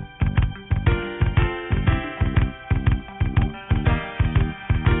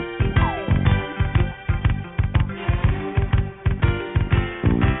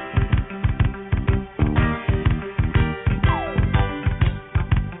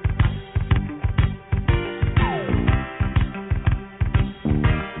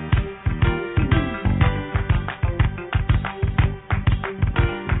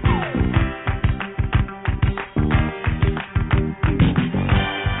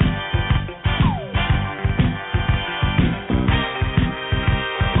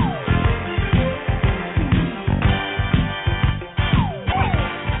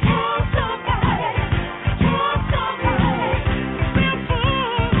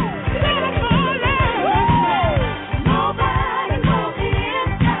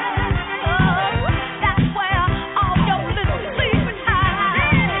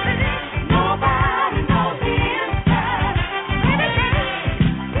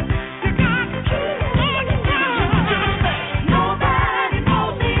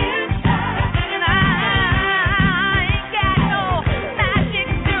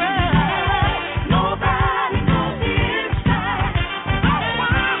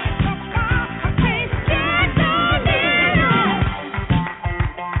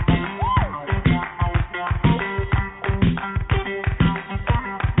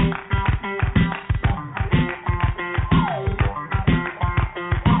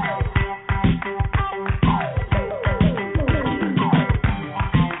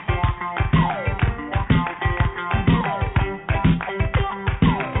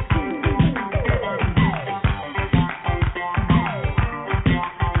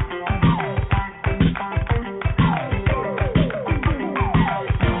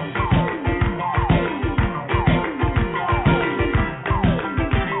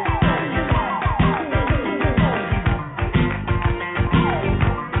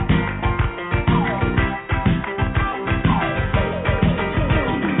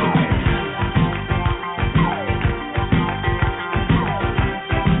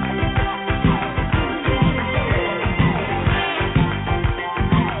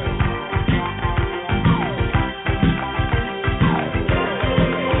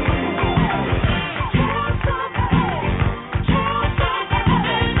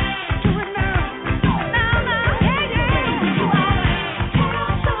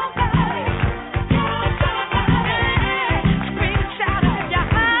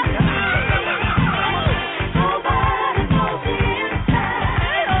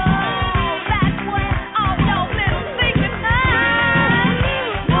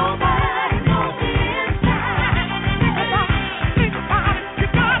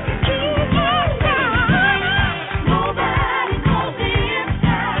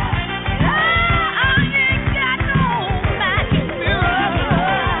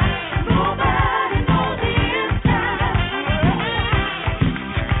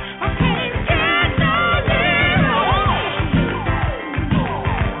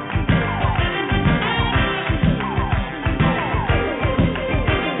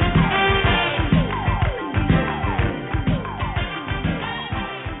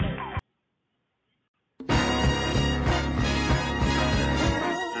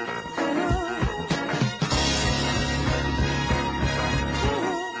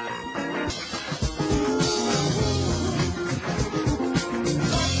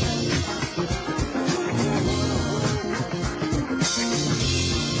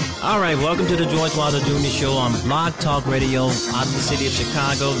 All right, welcome to the George Wilder Jr. Show on Blog Talk Radio out of the city of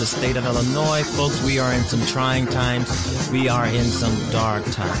Chicago, the state of Illinois. Folks, we are in some trying times. We are in some dark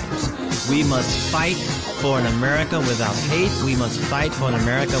times. We must fight for an America without hate. We must fight for an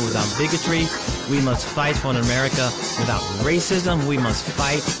America without bigotry. We must fight for an America without racism. We must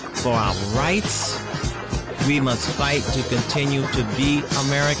fight for our rights. We must fight to continue to be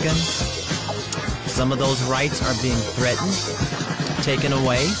Americans. Some of those rights are being threatened, taken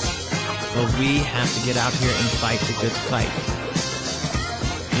away, but we have to get out here and fight the good fight.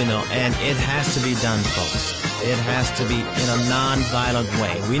 You know, and it has to be done, folks. It has to be in a non-violent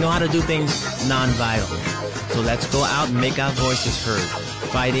way. We know how to do things non-violently. So let's go out and make our voices heard,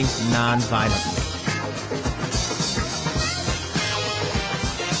 fighting non-violently.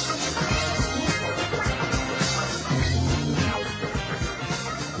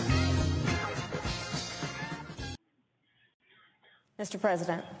 Mr.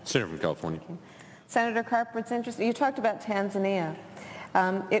 President. Senator from California. Senator Carper, it's interesting. You talked about Tanzania.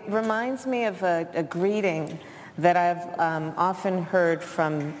 It reminds me of a greeting that I've often heard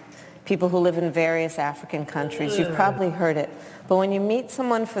from people who live in various African countries. You've probably heard it. But when you meet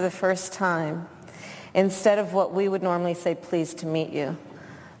someone for the first time, instead of what we would normally say, pleased to meet you,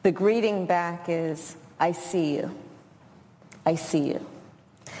 the greeting back is, I see you. I see you.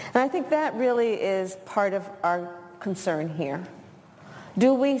 And I think that really is part of our concern here.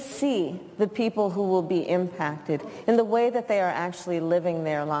 Do we see the people who will be impacted in the way that they are actually living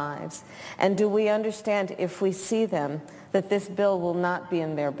their lives? And do we understand, if we see them, that this bill will not be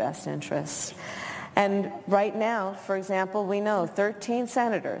in their best interests? And right now, for example, we know 13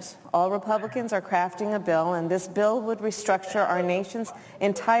 senators, all Republicans, are crafting a bill, and this bill would restructure our nation's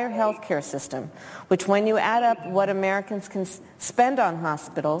entire health care system, which, when you add up what Americans can spend on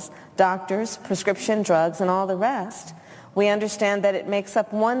hospitals, doctors, prescription drugs, and all the rest, we understand that it makes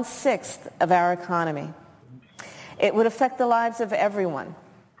up 1/6 of our economy. It would affect the lives of everyone,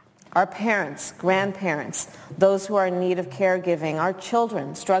 our parents, grandparents, those who are in need of caregiving, our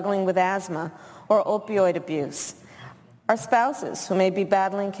children struggling with asthma or opioid abuse, our spouses who may be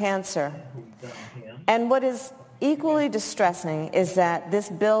battling cancer. And what is equally distressing is that this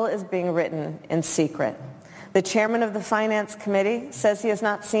bill is being written in secret. The chairman of the Finance Committee says he has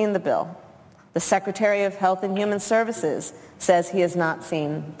not seen the bill. The Secretary of Health and Human Services says he has not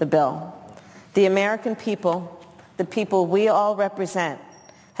seen the bill. The American people, the people we all represent,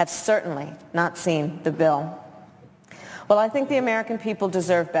 have certainly not seen the bill. Well, I think the American people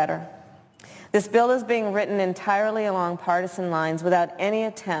deserve better. This bill is being written entirely along partisan lines without any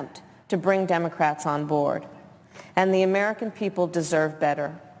attempt to bring Democrats on board. And the American people deserve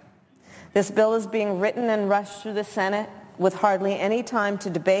better. This bill is being written and rushed through the Senate with hardly any time to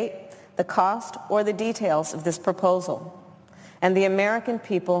debate the cost or the details of this proposal. And the American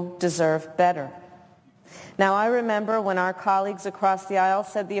people deserve better. Now, I remember when our colleagues across the aisle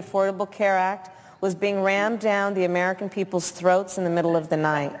said the Affordable Care Act was being rammed down the American people's throats in the middle of the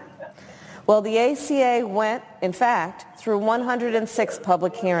night. Well, the ACA went, in fact, through 106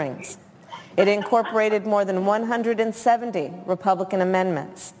 public hearings. It incorporated more than 170 Republican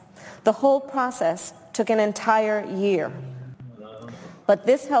amendments. The whole process took an entire year. But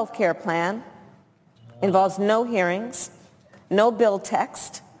this health care plan involves no hearings, no bill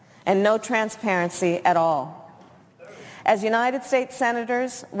text, and no transparency at all. As United States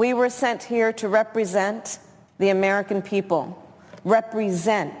Senators, we were sent here to represent the American people.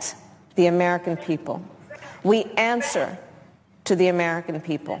 Represent the American people. We answer to the American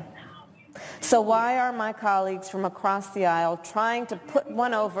people. So why are my colleagues from across the aisle trying to put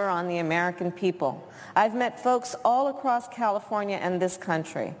one over on the American people? I've met folks all across California and this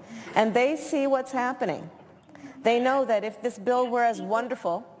country, and they see what's happening. They know that if this bill were as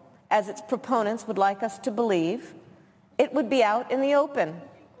wonderful as its proponents would like us to believe, it would be out in the open.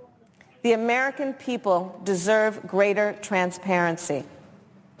 The American people deserve greater transparency.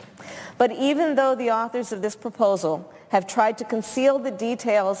 But even though the authors of this proposal have tried to conceal the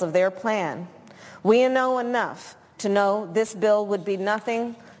details of their plan, we know enough to know this bill would be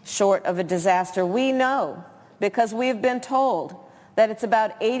nothing short of a disaster. We know, because we've been told, that it's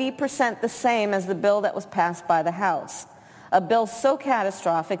about 80% the same as the bill that was passed by the House. A bill so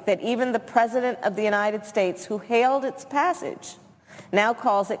catastrophic that even the President of the United States, who hailed its passage, now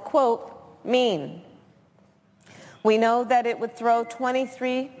calls it, quote, mean. We know that it would throw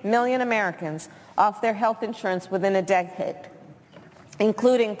 23 million Americans off their health insurance within a decade,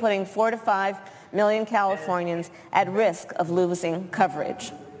 including putting 4 to 5 million Californians at risk of losing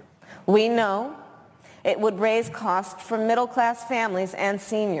coverage. We know it would raise costs for middle-class families and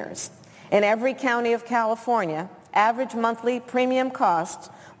seniors. In every county of California, average monthly premium costs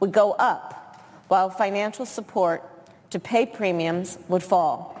would go up, while financial support to pay premiums would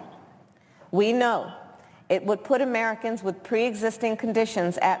fall. We know it would put Americans with pre-existing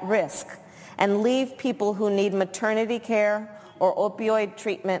conditions at risk and leave people who need maternity care or opioid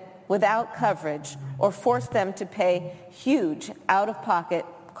treatment without coverage, or force them to pay huge out-of-pocket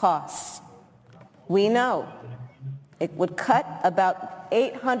costs. We know it would cut about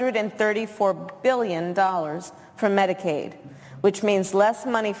 $834 billion from Medicaid, which means less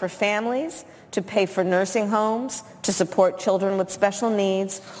money for families to pay for nursing homes, to support children with special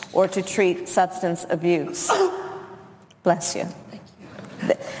needs, or to treat substance abuse. Bless you.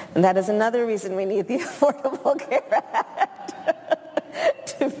 And that is another reason we need the Affordable Care Act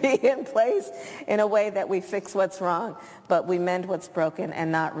to be in place in a way that we fix what's wrong, but we mend what's broken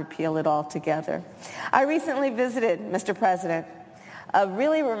and not repeal it altogether. I recently visited, Mr. President, a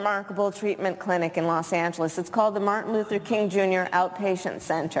really remarkable treatment clinic in Los Angeles. It's called the Martin Luther King Jr. Outpatient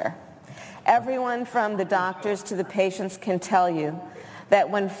Center. Everyone from the doctors to the patients can tell you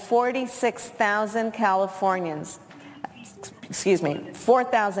that when 4,600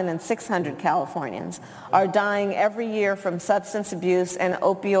 Californians are dying every year from substance abuse and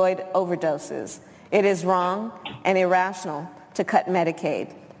opioid overdoses, it is wrong and irrational to cut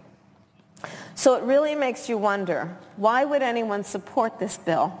Medicaid. So it really makes you wonder, why would anyone support this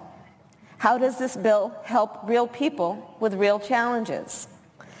bill? How does this bill help real people with real challenges?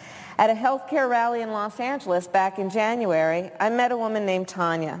 At a healthcare rally in Los Angeles back in January, I met a woman named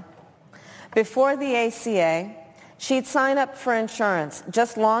Tanya. Before the ACA, she'd sign up for insurance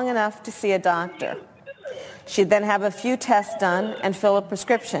just long enough to see a doctor. She'd then have a few tests done and fill a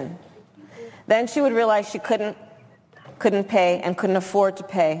prescription. Then she would realize she couldn't pay and couldn't afford to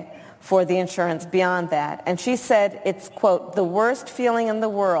pay for the insurance beyond that. And she said it's, quote, the worst feeling in the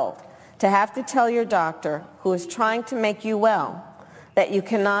world to have to tell your doctor, who is trying to make you well, that you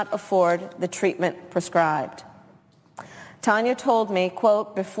cannot afford the treatment prescribed. Tanya told me,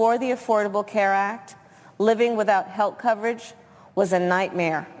 quote, before the Affordable Care Act, living without health coverage was a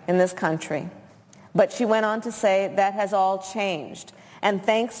nightmare in this country. But she went on to say that has all changed. And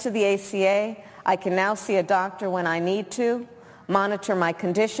thanks to the ACA, I can now see a doctor when I need to, monitor my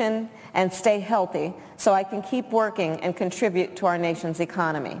condition, and stay healthy so I can keep working and contribute to our nation's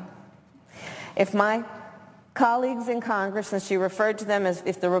economy. If my colleagues in Congress, and she referred to them as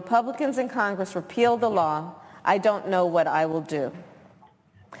if the Republicans in Congress repeal the law, I don't know what I will do.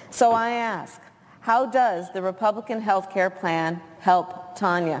 So I ask, how does the Republican health care plan help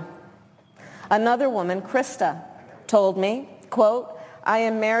Tanya? Another woman, Krista, told me, quote, I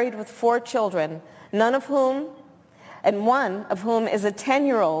am married with 4 children, one of whom is a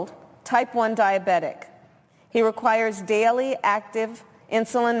 10-year-old type 1 diabetic. He requires daily active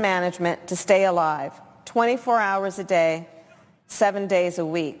insulin management to stay alive, 24 hours a day, 7 days a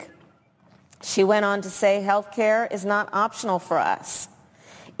week. She went on to say health care is not optional for us.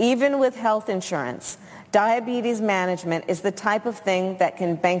 Even with health insurance, diabetes management is the type of thing that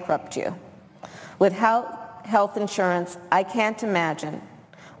can bankrupt you. Without health insurance, I can't imagine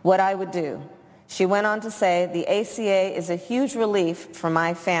what I would do. She went on to say, the ACA is a huge relief for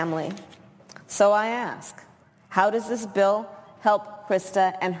my family. So I ask, how does this bill help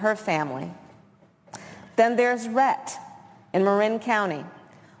Krista and her family? Then there's Rhett in Marin County.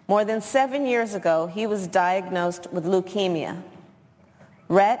 More than 7 years ago, he was diagnosed with leukemia.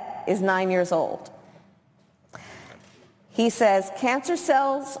 Rhett is 9 years old. He says, cancer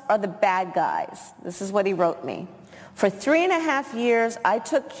cells are the bad guys. This is what he wrote me. For 3.5 years, I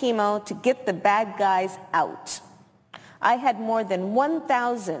took chemo to get the bad guys out. I had more than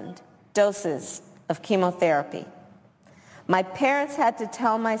 1,000 doses of chemotherapy. My parents had to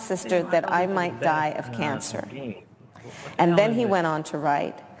tell my sister that I might die of cancer. And then he went on to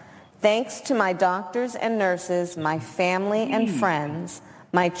write, thanks to my doctors and nurses, my family and friends,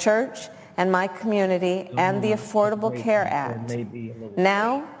 my church and my community, and the Affordable Care Act,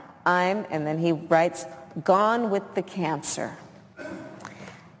 now I'm, and then he writes, gone with the cancer.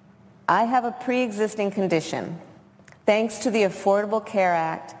 I have a pre-existing condition. Thanks to the Affordable Care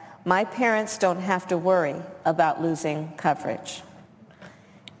Act, my parents don't have to worry about losing coverage.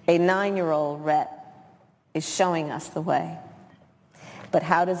 A 9-year-old Rhett is showing us the way. But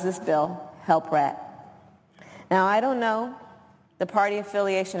how does this bill help Rhett? Now, I don't know the party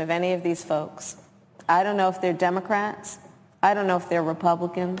affiliation of any of these folks. I don't know if they're Democrats. I don't know if they're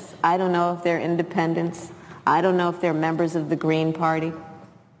Republicans. I don't know if they're independents. I don't know if they're members of the Green Party.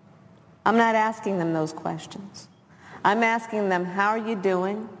 I'm not asking them those questions. I'm asking them, how are you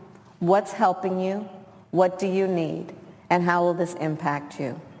doing? What's helping you? What do you need? And how will this impact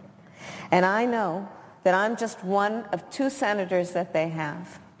you? And I know that I'm just one of 2 senators that they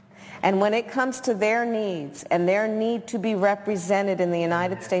have. And when it comes to their needs and their need to be represented in the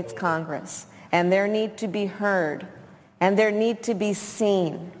United States Congress, and their need to be heard, and their need to be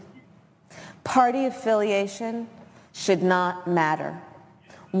seen, party affiliation should not matter.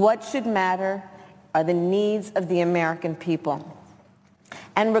 What should matter are the needs of the American people.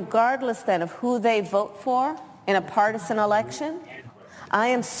 And regardless then of who they vote for in a partisan election, I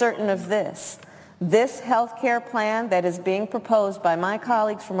am certain of this. This health care plan that is being proposed by my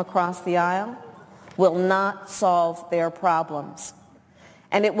colleagues from across the aisle will not solve their problems.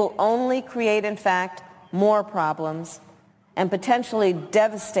 And it will only create, in fact, more problems and potentially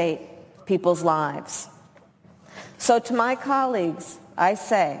devastate people's lives. So to my colleagues, I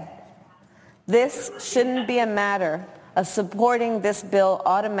say, this shouldn't be a matter of supporting this bill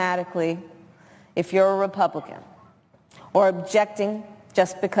automatically if you're a Republican, or objecting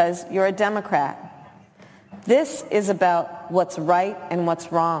just because you're a Democrat. This is about what's right and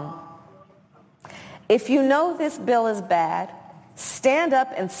what's wrong. If you know this bill is bad, stand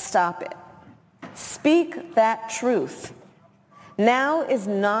up and stop it. Speak that truth. Now is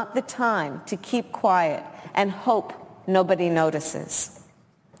not the time to keep quiet and hope nobody notices.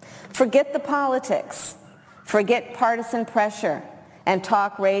 Forget the politics. Forget partisan pressure and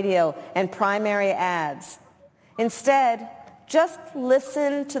talk radio and primary ads. Instead, just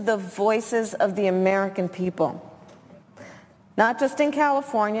listen to the voices of the American people. Not just in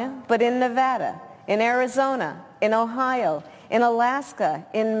California, but in Nevada, in Arizona, in Ohio, in Alaska,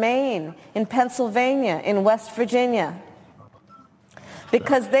 in Maine, in Pennsylvania, in West Virginia.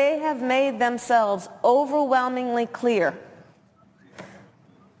 Because they have made themselves overwhelmingly clear.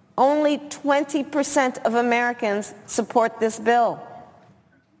 Only 20% of Americans support this bill.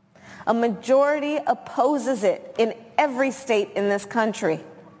 A majority opposes it in every state in this country.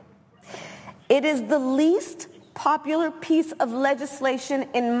 It is the least popular piece of legislation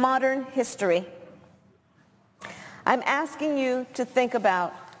in modern history. I'm asking you to think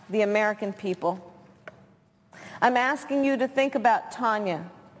about the American people. I'm asking you to think about Tanya.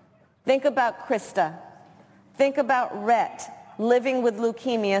 Think about Krista. Think about Rhett, living with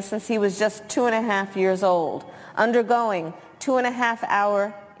leukemia since he was just 2.5 years old, undergoing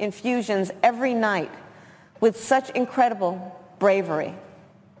 2.5-hour infusions every night with such incredible bravery.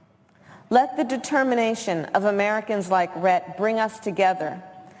 Let the determination of Americans like Rhett bring us together.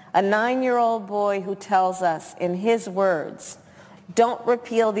 A 9-year-old boy who tells us in his words, don't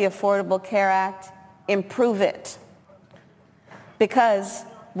repeal the Affordable Care Act, improve it. Because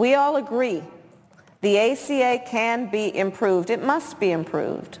we all agree the ACA can be improved. It must be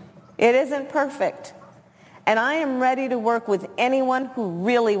improved. It isn't perfect. And I am ready to work with anyone who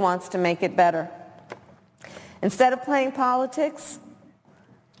really wants to make it better. Instead of playing politics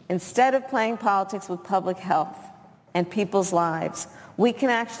with public health and people's lives, we can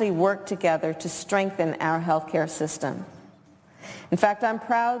actually work together to strengthen our healthcare system. In fact, I'm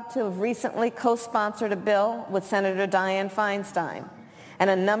proud to have recently co-sponsored a bill with Senator Dianne Feinstein and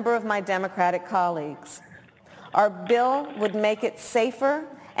a number of my Democratic colleagues. Our bill would make it safer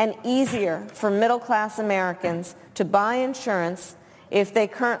and easier for middle-class Americans to buy insurance if they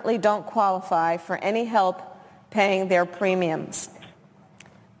currently don't qualify for any help paying their premiums.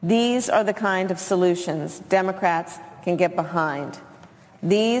 These are the kind of solutions Democrats can get behind.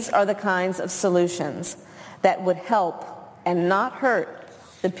 These are the kinds of solutions that would help and not hurt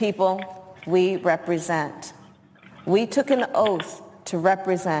the people we represent. We took an oath to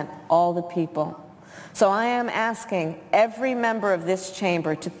represent all the people. So I am asking every member of this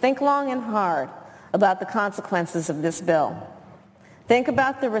chamber to think long and hard about the consequences of this bill. Think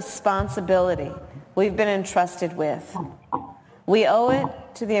about the responsibility we've been entrusted with. We owe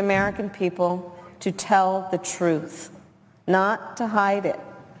it to the American people to tell the truth, not to hide it.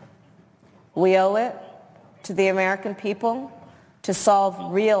 We owe it to the American people to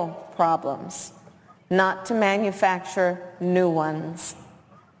solve real problems, not to manufacture new ones.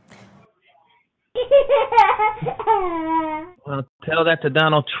 Well, tell that to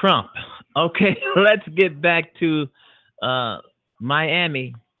Donald Trump. Okay, let's get back to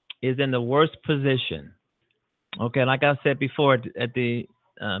Miami is in the worst position. Okay, like I said before at the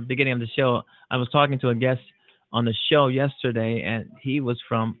beginning of the show, I was talking to a guest on the show yesterday, and he was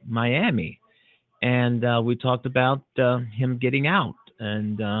from Miami. And we talked about him getting out.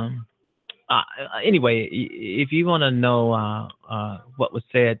 And anyway, if you want to know what was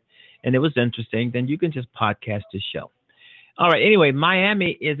said, and it was interesting, then you can just podcast the show. All right. Anyway,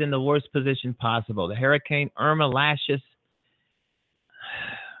 Miami is in the worst position possible. The Hurricane Irma lashes,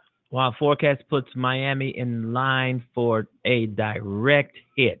 while forecast puts Miami in line for a direct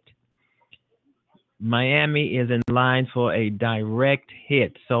hit. Miami is in line for a direct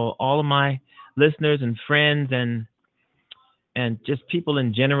hit. So all of my listeners and friends and just people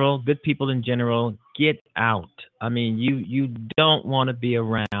in general, good people in general, get out. I mean, you don't want to be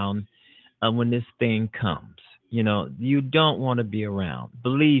around when this thing comes. You know, you don't want to be around.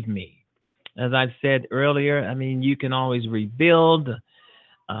 Believe me. As I've said earlier, I mean, you can always rebuild,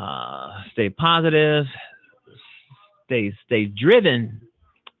 stay positive, stay driven,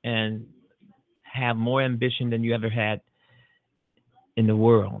 and have more ambition than you ever had in the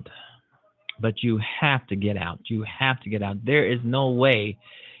world. But you have to get out. You have to get out. There is no way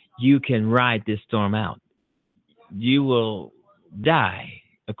you can ride this storm out. You will die,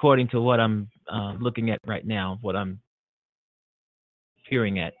 according to what I'm looking at right now, what I'm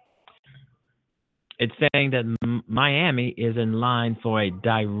peering at. It's saying that Miami is in line for a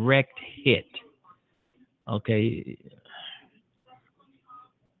direct hit. Okay.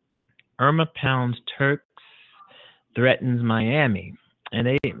 Irma pounds Turks, threatens Miami.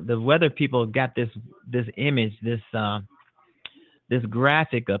 And the weather people got this image, this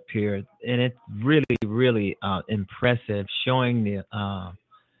graphic up here, and it's really impressive, showing the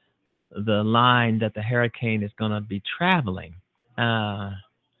line that the hurricane is going to be traveling.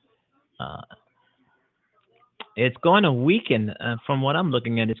 It's going to weaken. From what I'm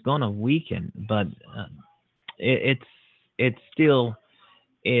looking at, it's going to weaken, but it still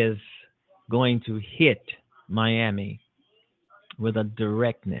is going to hit Miami with a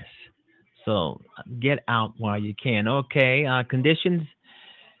directness. So get out while you can. Okay, conditions.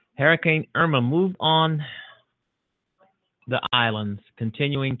 Hurricane Irma moved on the islands,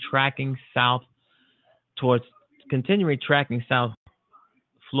 continuing tracking south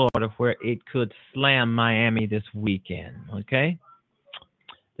Florida, where it could slam Miami this weekend. Okay.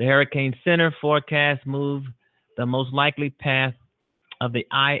 The Hurricane Center forecast moved the most likely path of the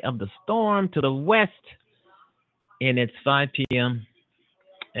eye of the storm to the west in its 5 p.m.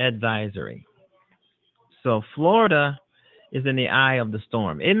 advisory. So Florida is in the eye of the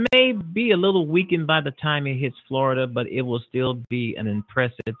storm. It may be a little weakened by the time it hits Florida, but it will still be an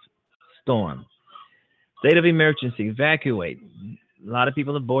impressive storm. State of emergency, evacuate. A lot of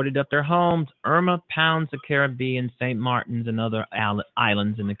people have boarded up their homes. Irma pounds the Caribbean, St. Martin's, and other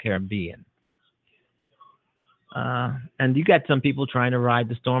islands in the Caribbean. And you got some people trying to ride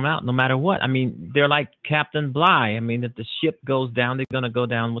the storm out no matter what. I mean, they're like Captain Bligh. I mean, if the ship goes down, they're going to go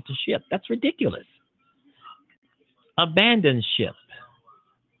down with the ship. That's ridiculous. Abandon ship.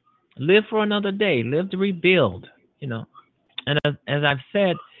 Live for another day. Live to rebuild, you know. And as I've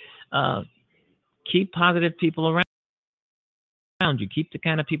said, keep positive people around you. Keep the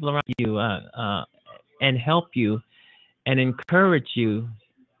kind of people around you and help you and encourage you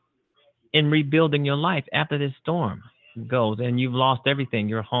in rebuilding your life after this storm goes and you've lost everything,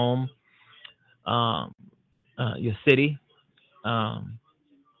 your home, your city, through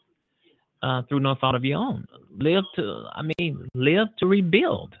no fault of your own. Live to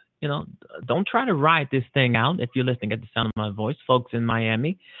rebuild. You know, don't try to ride this thing out. If you're listening at the sound of my voice, folks in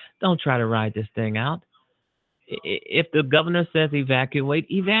Miami, don't try to ride this thing out. If the governor says evacuate,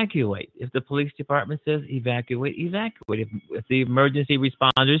 evacuate. If the police department says evacuate, evacuate. If the emergency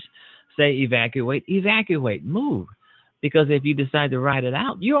responders say evacuate, evacuate. Move. Because if you decide to ride it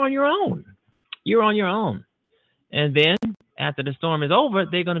out, you're on your own. You're on your own. And then after the storm is over,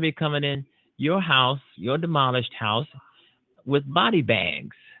 they're going to be coming in your house, your demolished house, with body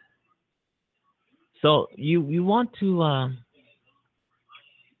bags. So you want to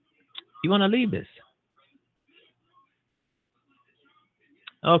leave this.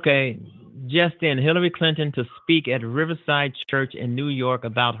 Okay, just in, Hillary Clinton to speak at Riverside Church in New York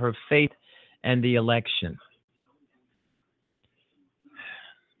about her faith and the election.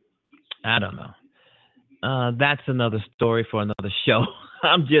 I don't know. That's another story for another show.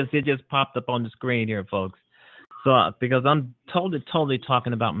 It just popped up on the screen here, folks. So because I'm totally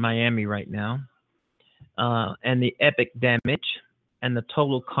talking about Miami right now, and the epic damage and the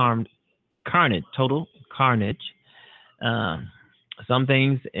total carnage. Some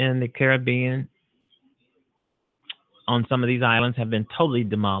things in the Caribbean on some of these islands have been totally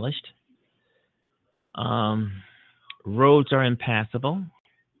demolished. Roads are impassable.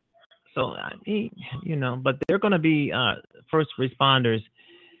 So, you know, but they're going to be first responders,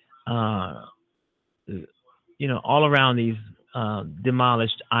 you know, all around these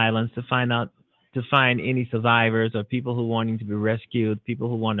demolished islands to find any survivors or people who wanting to be rescued, people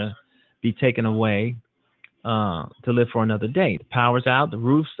who want to be taken away to live for another day. The power's out. The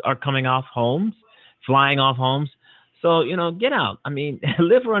roofs are coming off homes, flying off homes. So, you know, get out. I mean,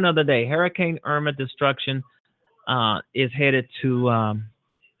 live for another day. Hurricane Irma destruction is headed to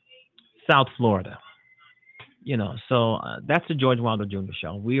South Florida. You know, so that's the George Wilder Jr.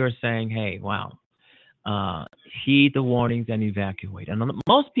 Show. We are saying, hey, wow, heed the warnings and evacuate. And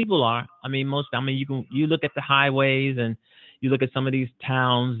most people are. You look at the highways and you look at some of these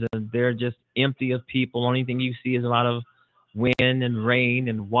towns and they're just empty of people. Only thing you see is a lot of wind and rain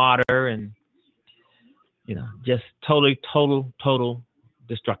and water and, you know, just total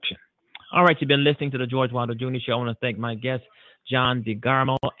destruction. All right, you've been listening to the George Wilder Jr. Show. I want to thank my guest, John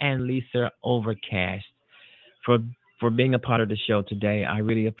DeGarmo, and Lisa Overcash for being a part of the show today. I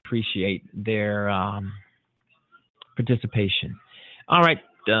really appreciate their participation. All right,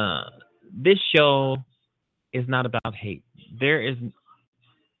 this show is not about hate. There is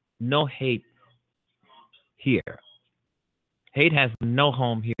no hate here. Hate has no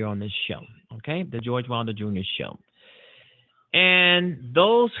home here on this show. Okay, the George Wilder Jr. Show. And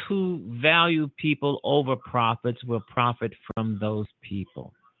those who value people over profits will profit from those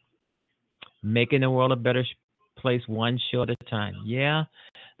people. Making the world a better place one show at a time. Yeah,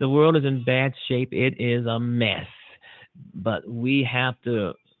 the world is in bad shape. It is a mess. But we have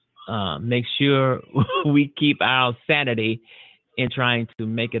to make sure we keep our sanity in trying to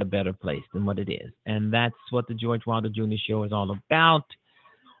make it a better place than what it is. And that's what the George Wilder Jr. Show is all about.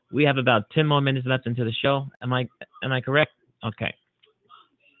 We have about 10 more minutes left into the show. Am I correct? Okay.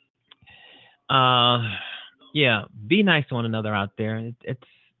 Yeah, be nice to one another out there.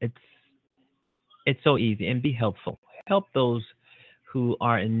 It's so easy, and be helpful. Help those who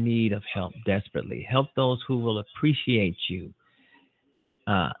are in need of help desperately. Help those who will appreciate you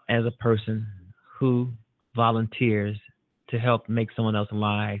as a person who volunteers to help make someone else's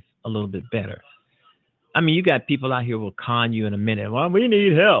life a little bit better. I mean, you got people out here who will con you in a minute. Well, we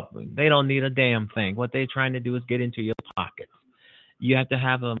need help. They don't need a damn thing. What they're trying to do is get into your pockets. You have to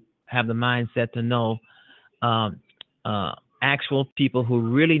have the mindset to know actual people who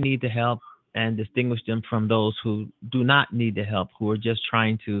really need the help and distinguish them from those who do not need the help, who are just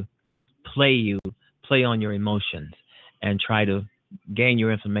trying to play on your emotions and try to gain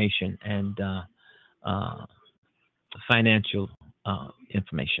your information and financial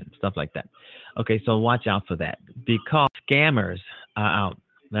information, stuff like that. Okay, so watch out for that because scammers are out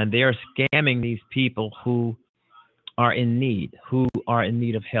and they are scamming these people who are in need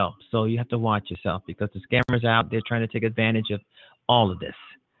of help. So you have to watch yourself because the scammers are out there trying to take advantage of all of this.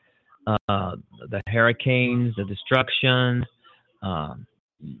 The hurricanes, the destruction,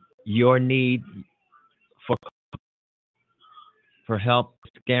 your need for help.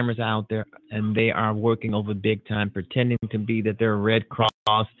 Scammers out there, and they are working over big time, pretending to be that they're Red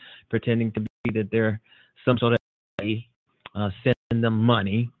Cross, pretending to be that they're some sort of sending them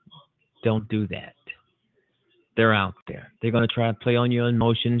money. Don't do that. They're out there. They're going to try to play on your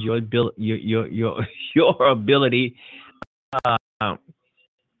emotions, your ability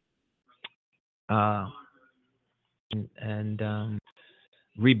and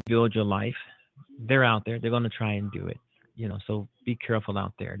rebuild your life. They're out there. They're going to try and do it. So be careful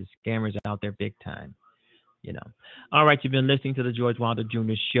out there. The scammers are out there big time. All right, you've been listening to the George Wilder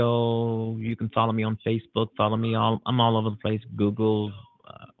Jr. Show. You can follow me on Facebook. Follow me. I'm all over the place. Google,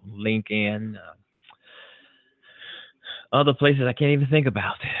 LinkedIn, other places I can't even think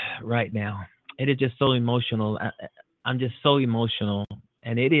about right now. It is just so emotional. I'm just so emotional,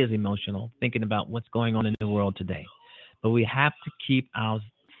 and it is emotional thinking about what's going on in the world today. But we have to keep our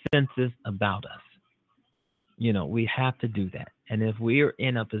senses about us. We have to do that. And if we're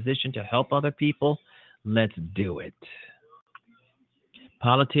in a position to help other people, let's do it.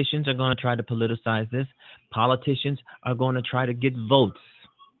 Politicians are going to try to politicize this. Politicians are going to try to get votes.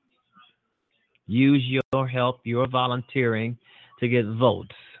 Use your help, your volunteering to get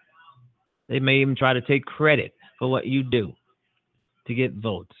votes. They may even try to take credit for what you do to get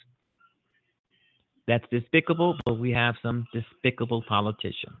votes. That's despicable, but we have some despicable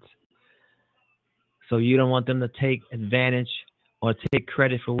politicians. So you don't want them to take advantage or take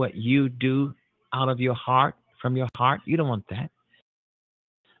credit for what you do out of your heart, from your heart. You don't want that.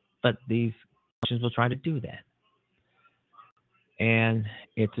 But these politicians will try to do that. And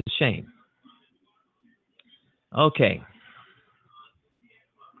it's a shame. Okay.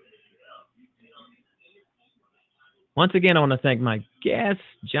 Once again, I want to thank my guests,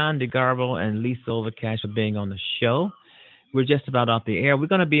 John DeGarmo and Lisa Overcash, for being on the show. We're just about off the air. We're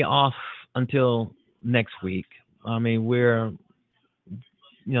going to be off until next week. I mean, we're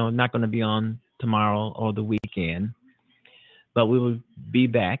not going to be on tomorrow or the weekend, but we will be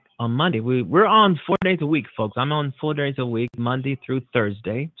back on Monday. We're on 4 days a week, folks. I'm on 4 days a week, Monday through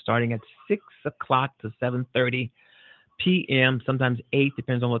Thursday, starting at 6 o'clock to 7:30 p.m., sometimes 8,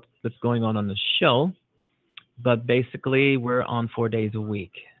 depends on what's going on the show. But basically, we're on 4 days a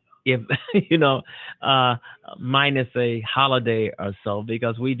week. If minus a holiday or so,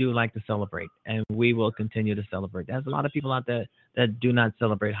 because we do like to celebrate, and we will continue to celebrate. There's a lot of people out there that do not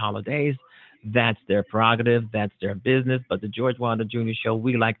celebrate holidays. That's their prerogative. That's their business. But the George Wilder Jr. Show,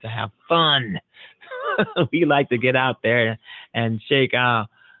 we like to have fun. We like to get out there and shake our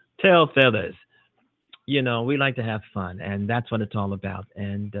tail feathers. We like to have fun, and that's what it's all about.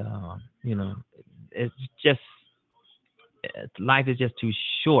 And it's just life is just too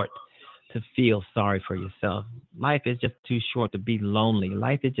short to feel sorry for yourself. Life is just too short to be lonely.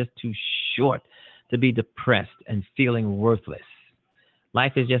 Life is just too short to be depressed and feeling worthless.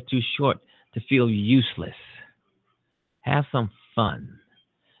 Life is just too short to feel useless. Have some fun.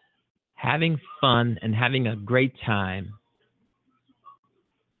 Having fun and having a great time,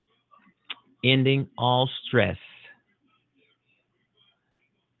 ending all stress,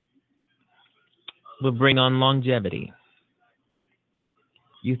 will bring on longevity.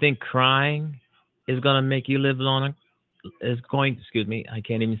 You think crying is going to make you live longer? I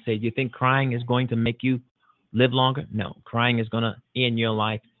can't even say. Do you think crying is going to make you live longer? No, crying is going to end your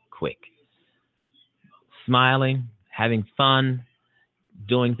life quick. Smiling, having fun,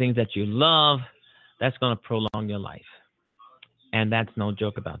 doing things that you love, that's going to prolong your life. And that's no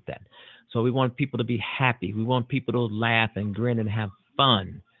joke about that. So we want people to be happy. We want people to laugh and grin and have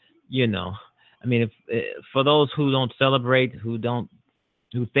fun. You know, I mean, if for those who don't celebrate, who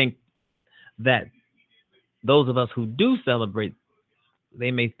think that those of us who do celebrate, they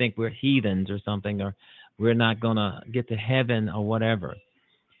may think we're heathens or something, or we're not going to get to heaven or whatever.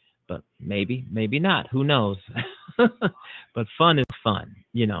 But maybe not. Who knows? But fun is fun.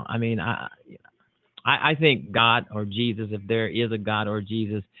 You know, I mean, I think God or Jesus, if there is a God or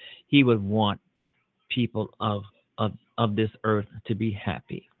Jesus, he would want people of this earth to be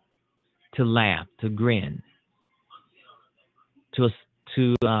happy, to laugh, to grin, to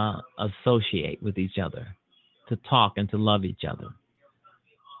associate with each other, to talk and to love each other.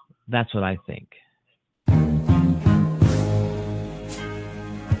 That's what I think.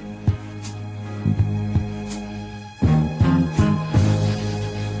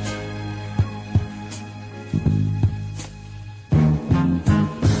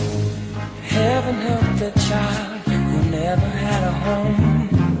 Heaven help the child who never had a home.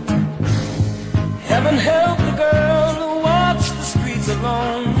 Heaven help the girl who walks the streets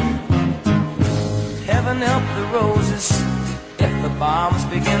alone. Heaven help the roses if the bombs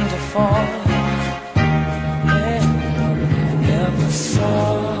begin to fall. Heaven help us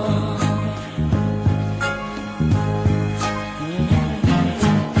all.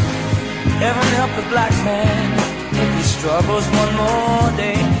 Heaven help the black man if he struggles one more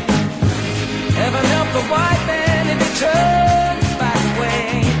day. Heaven help the white man if he turns back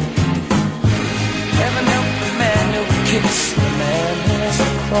away. Heaven help the man who kicks the man who has to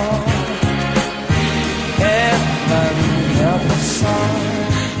crawl. Heaven help us all.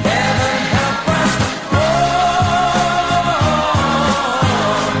 Heaven help us all.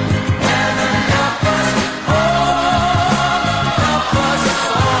 Heaven help us all. Help us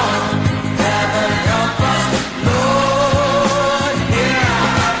all. Heaven help us, Lord, hear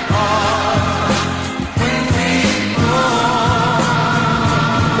our call when we fall.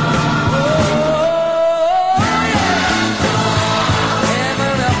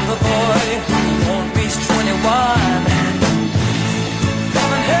 Heaven help the boy who won't reach 21.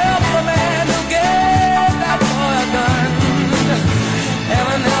 Heaven help the man who gave that boy a gun.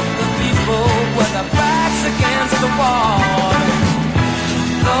 Heaven help the people with their backs against the wall.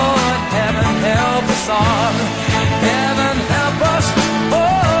 Lord, heaven help us all. Heaven help us. Oh,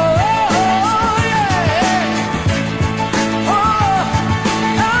 yeah. Oh,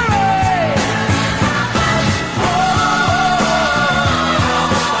 hooray.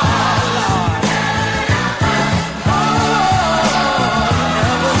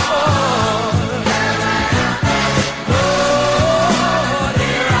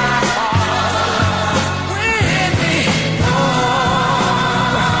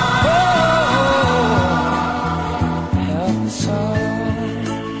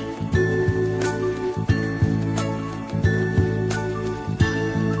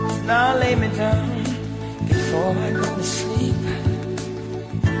 Now lay me down before I go to sleep.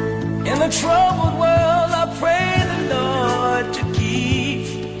 In a troubled world, I pray the Lord to keep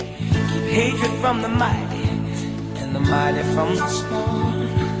hatred from the mighty and the mighty from the small.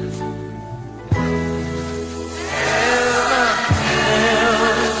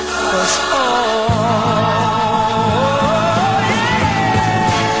 Heaven help us all.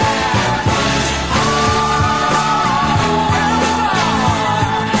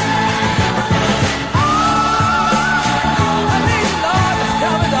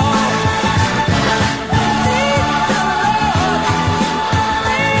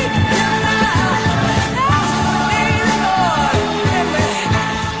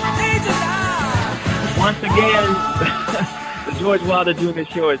 Once again, the George Wilder Jr.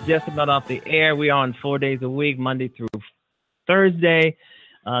 Show is just about off the air. We are on 4 days a week, Monday through Thursday,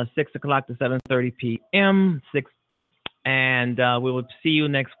 6 o'clock to 7:30 p.m. And we will see you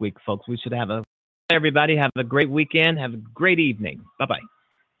next week, folks. We should have a everybody. Have a great weekend. Have a great evening. Bye-bye.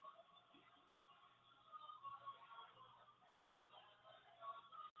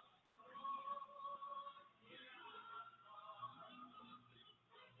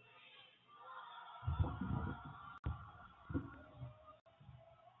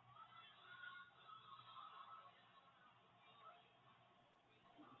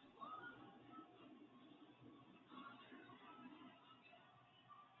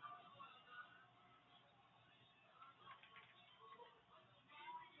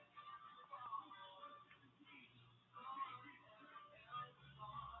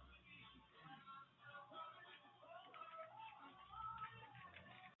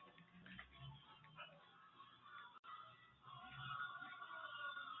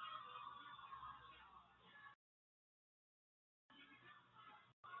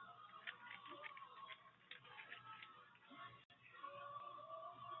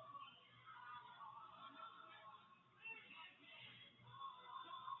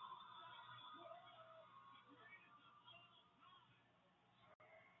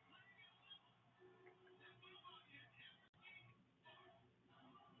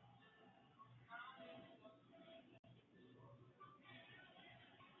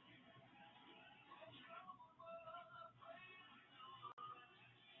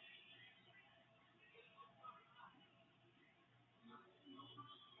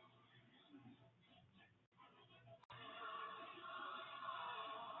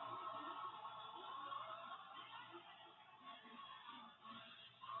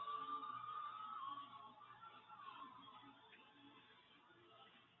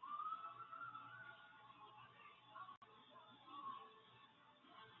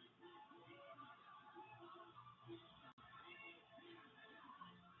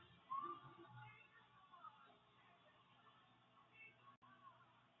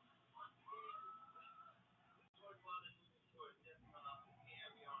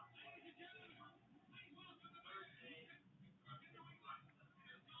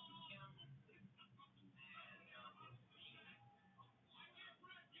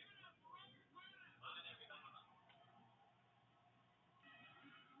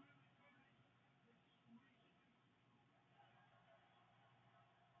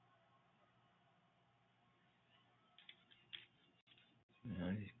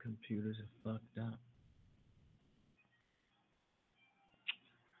 These computers are fucked up.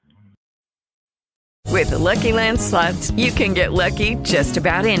 With the Lucky Land Slots, you can get lucky just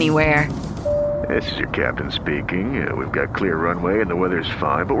about anywhere. This is your captain speaking. We've got clear runway and the weather's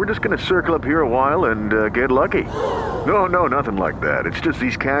fine, but we're just going to circle up here a while and get lucky. No, nothing like that. It's just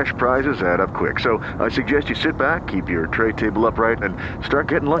these cash prizes add up quick. So I suggest you sit back, keep your tray table upright, and start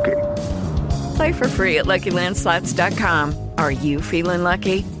getting lucky. Play for free at LuckyLandSlots.com. Are you feeling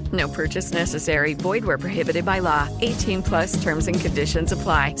lucky? No purchase necessary. Void where prohibited by law. 18+ terms and conditions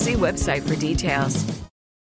apply. See website for details.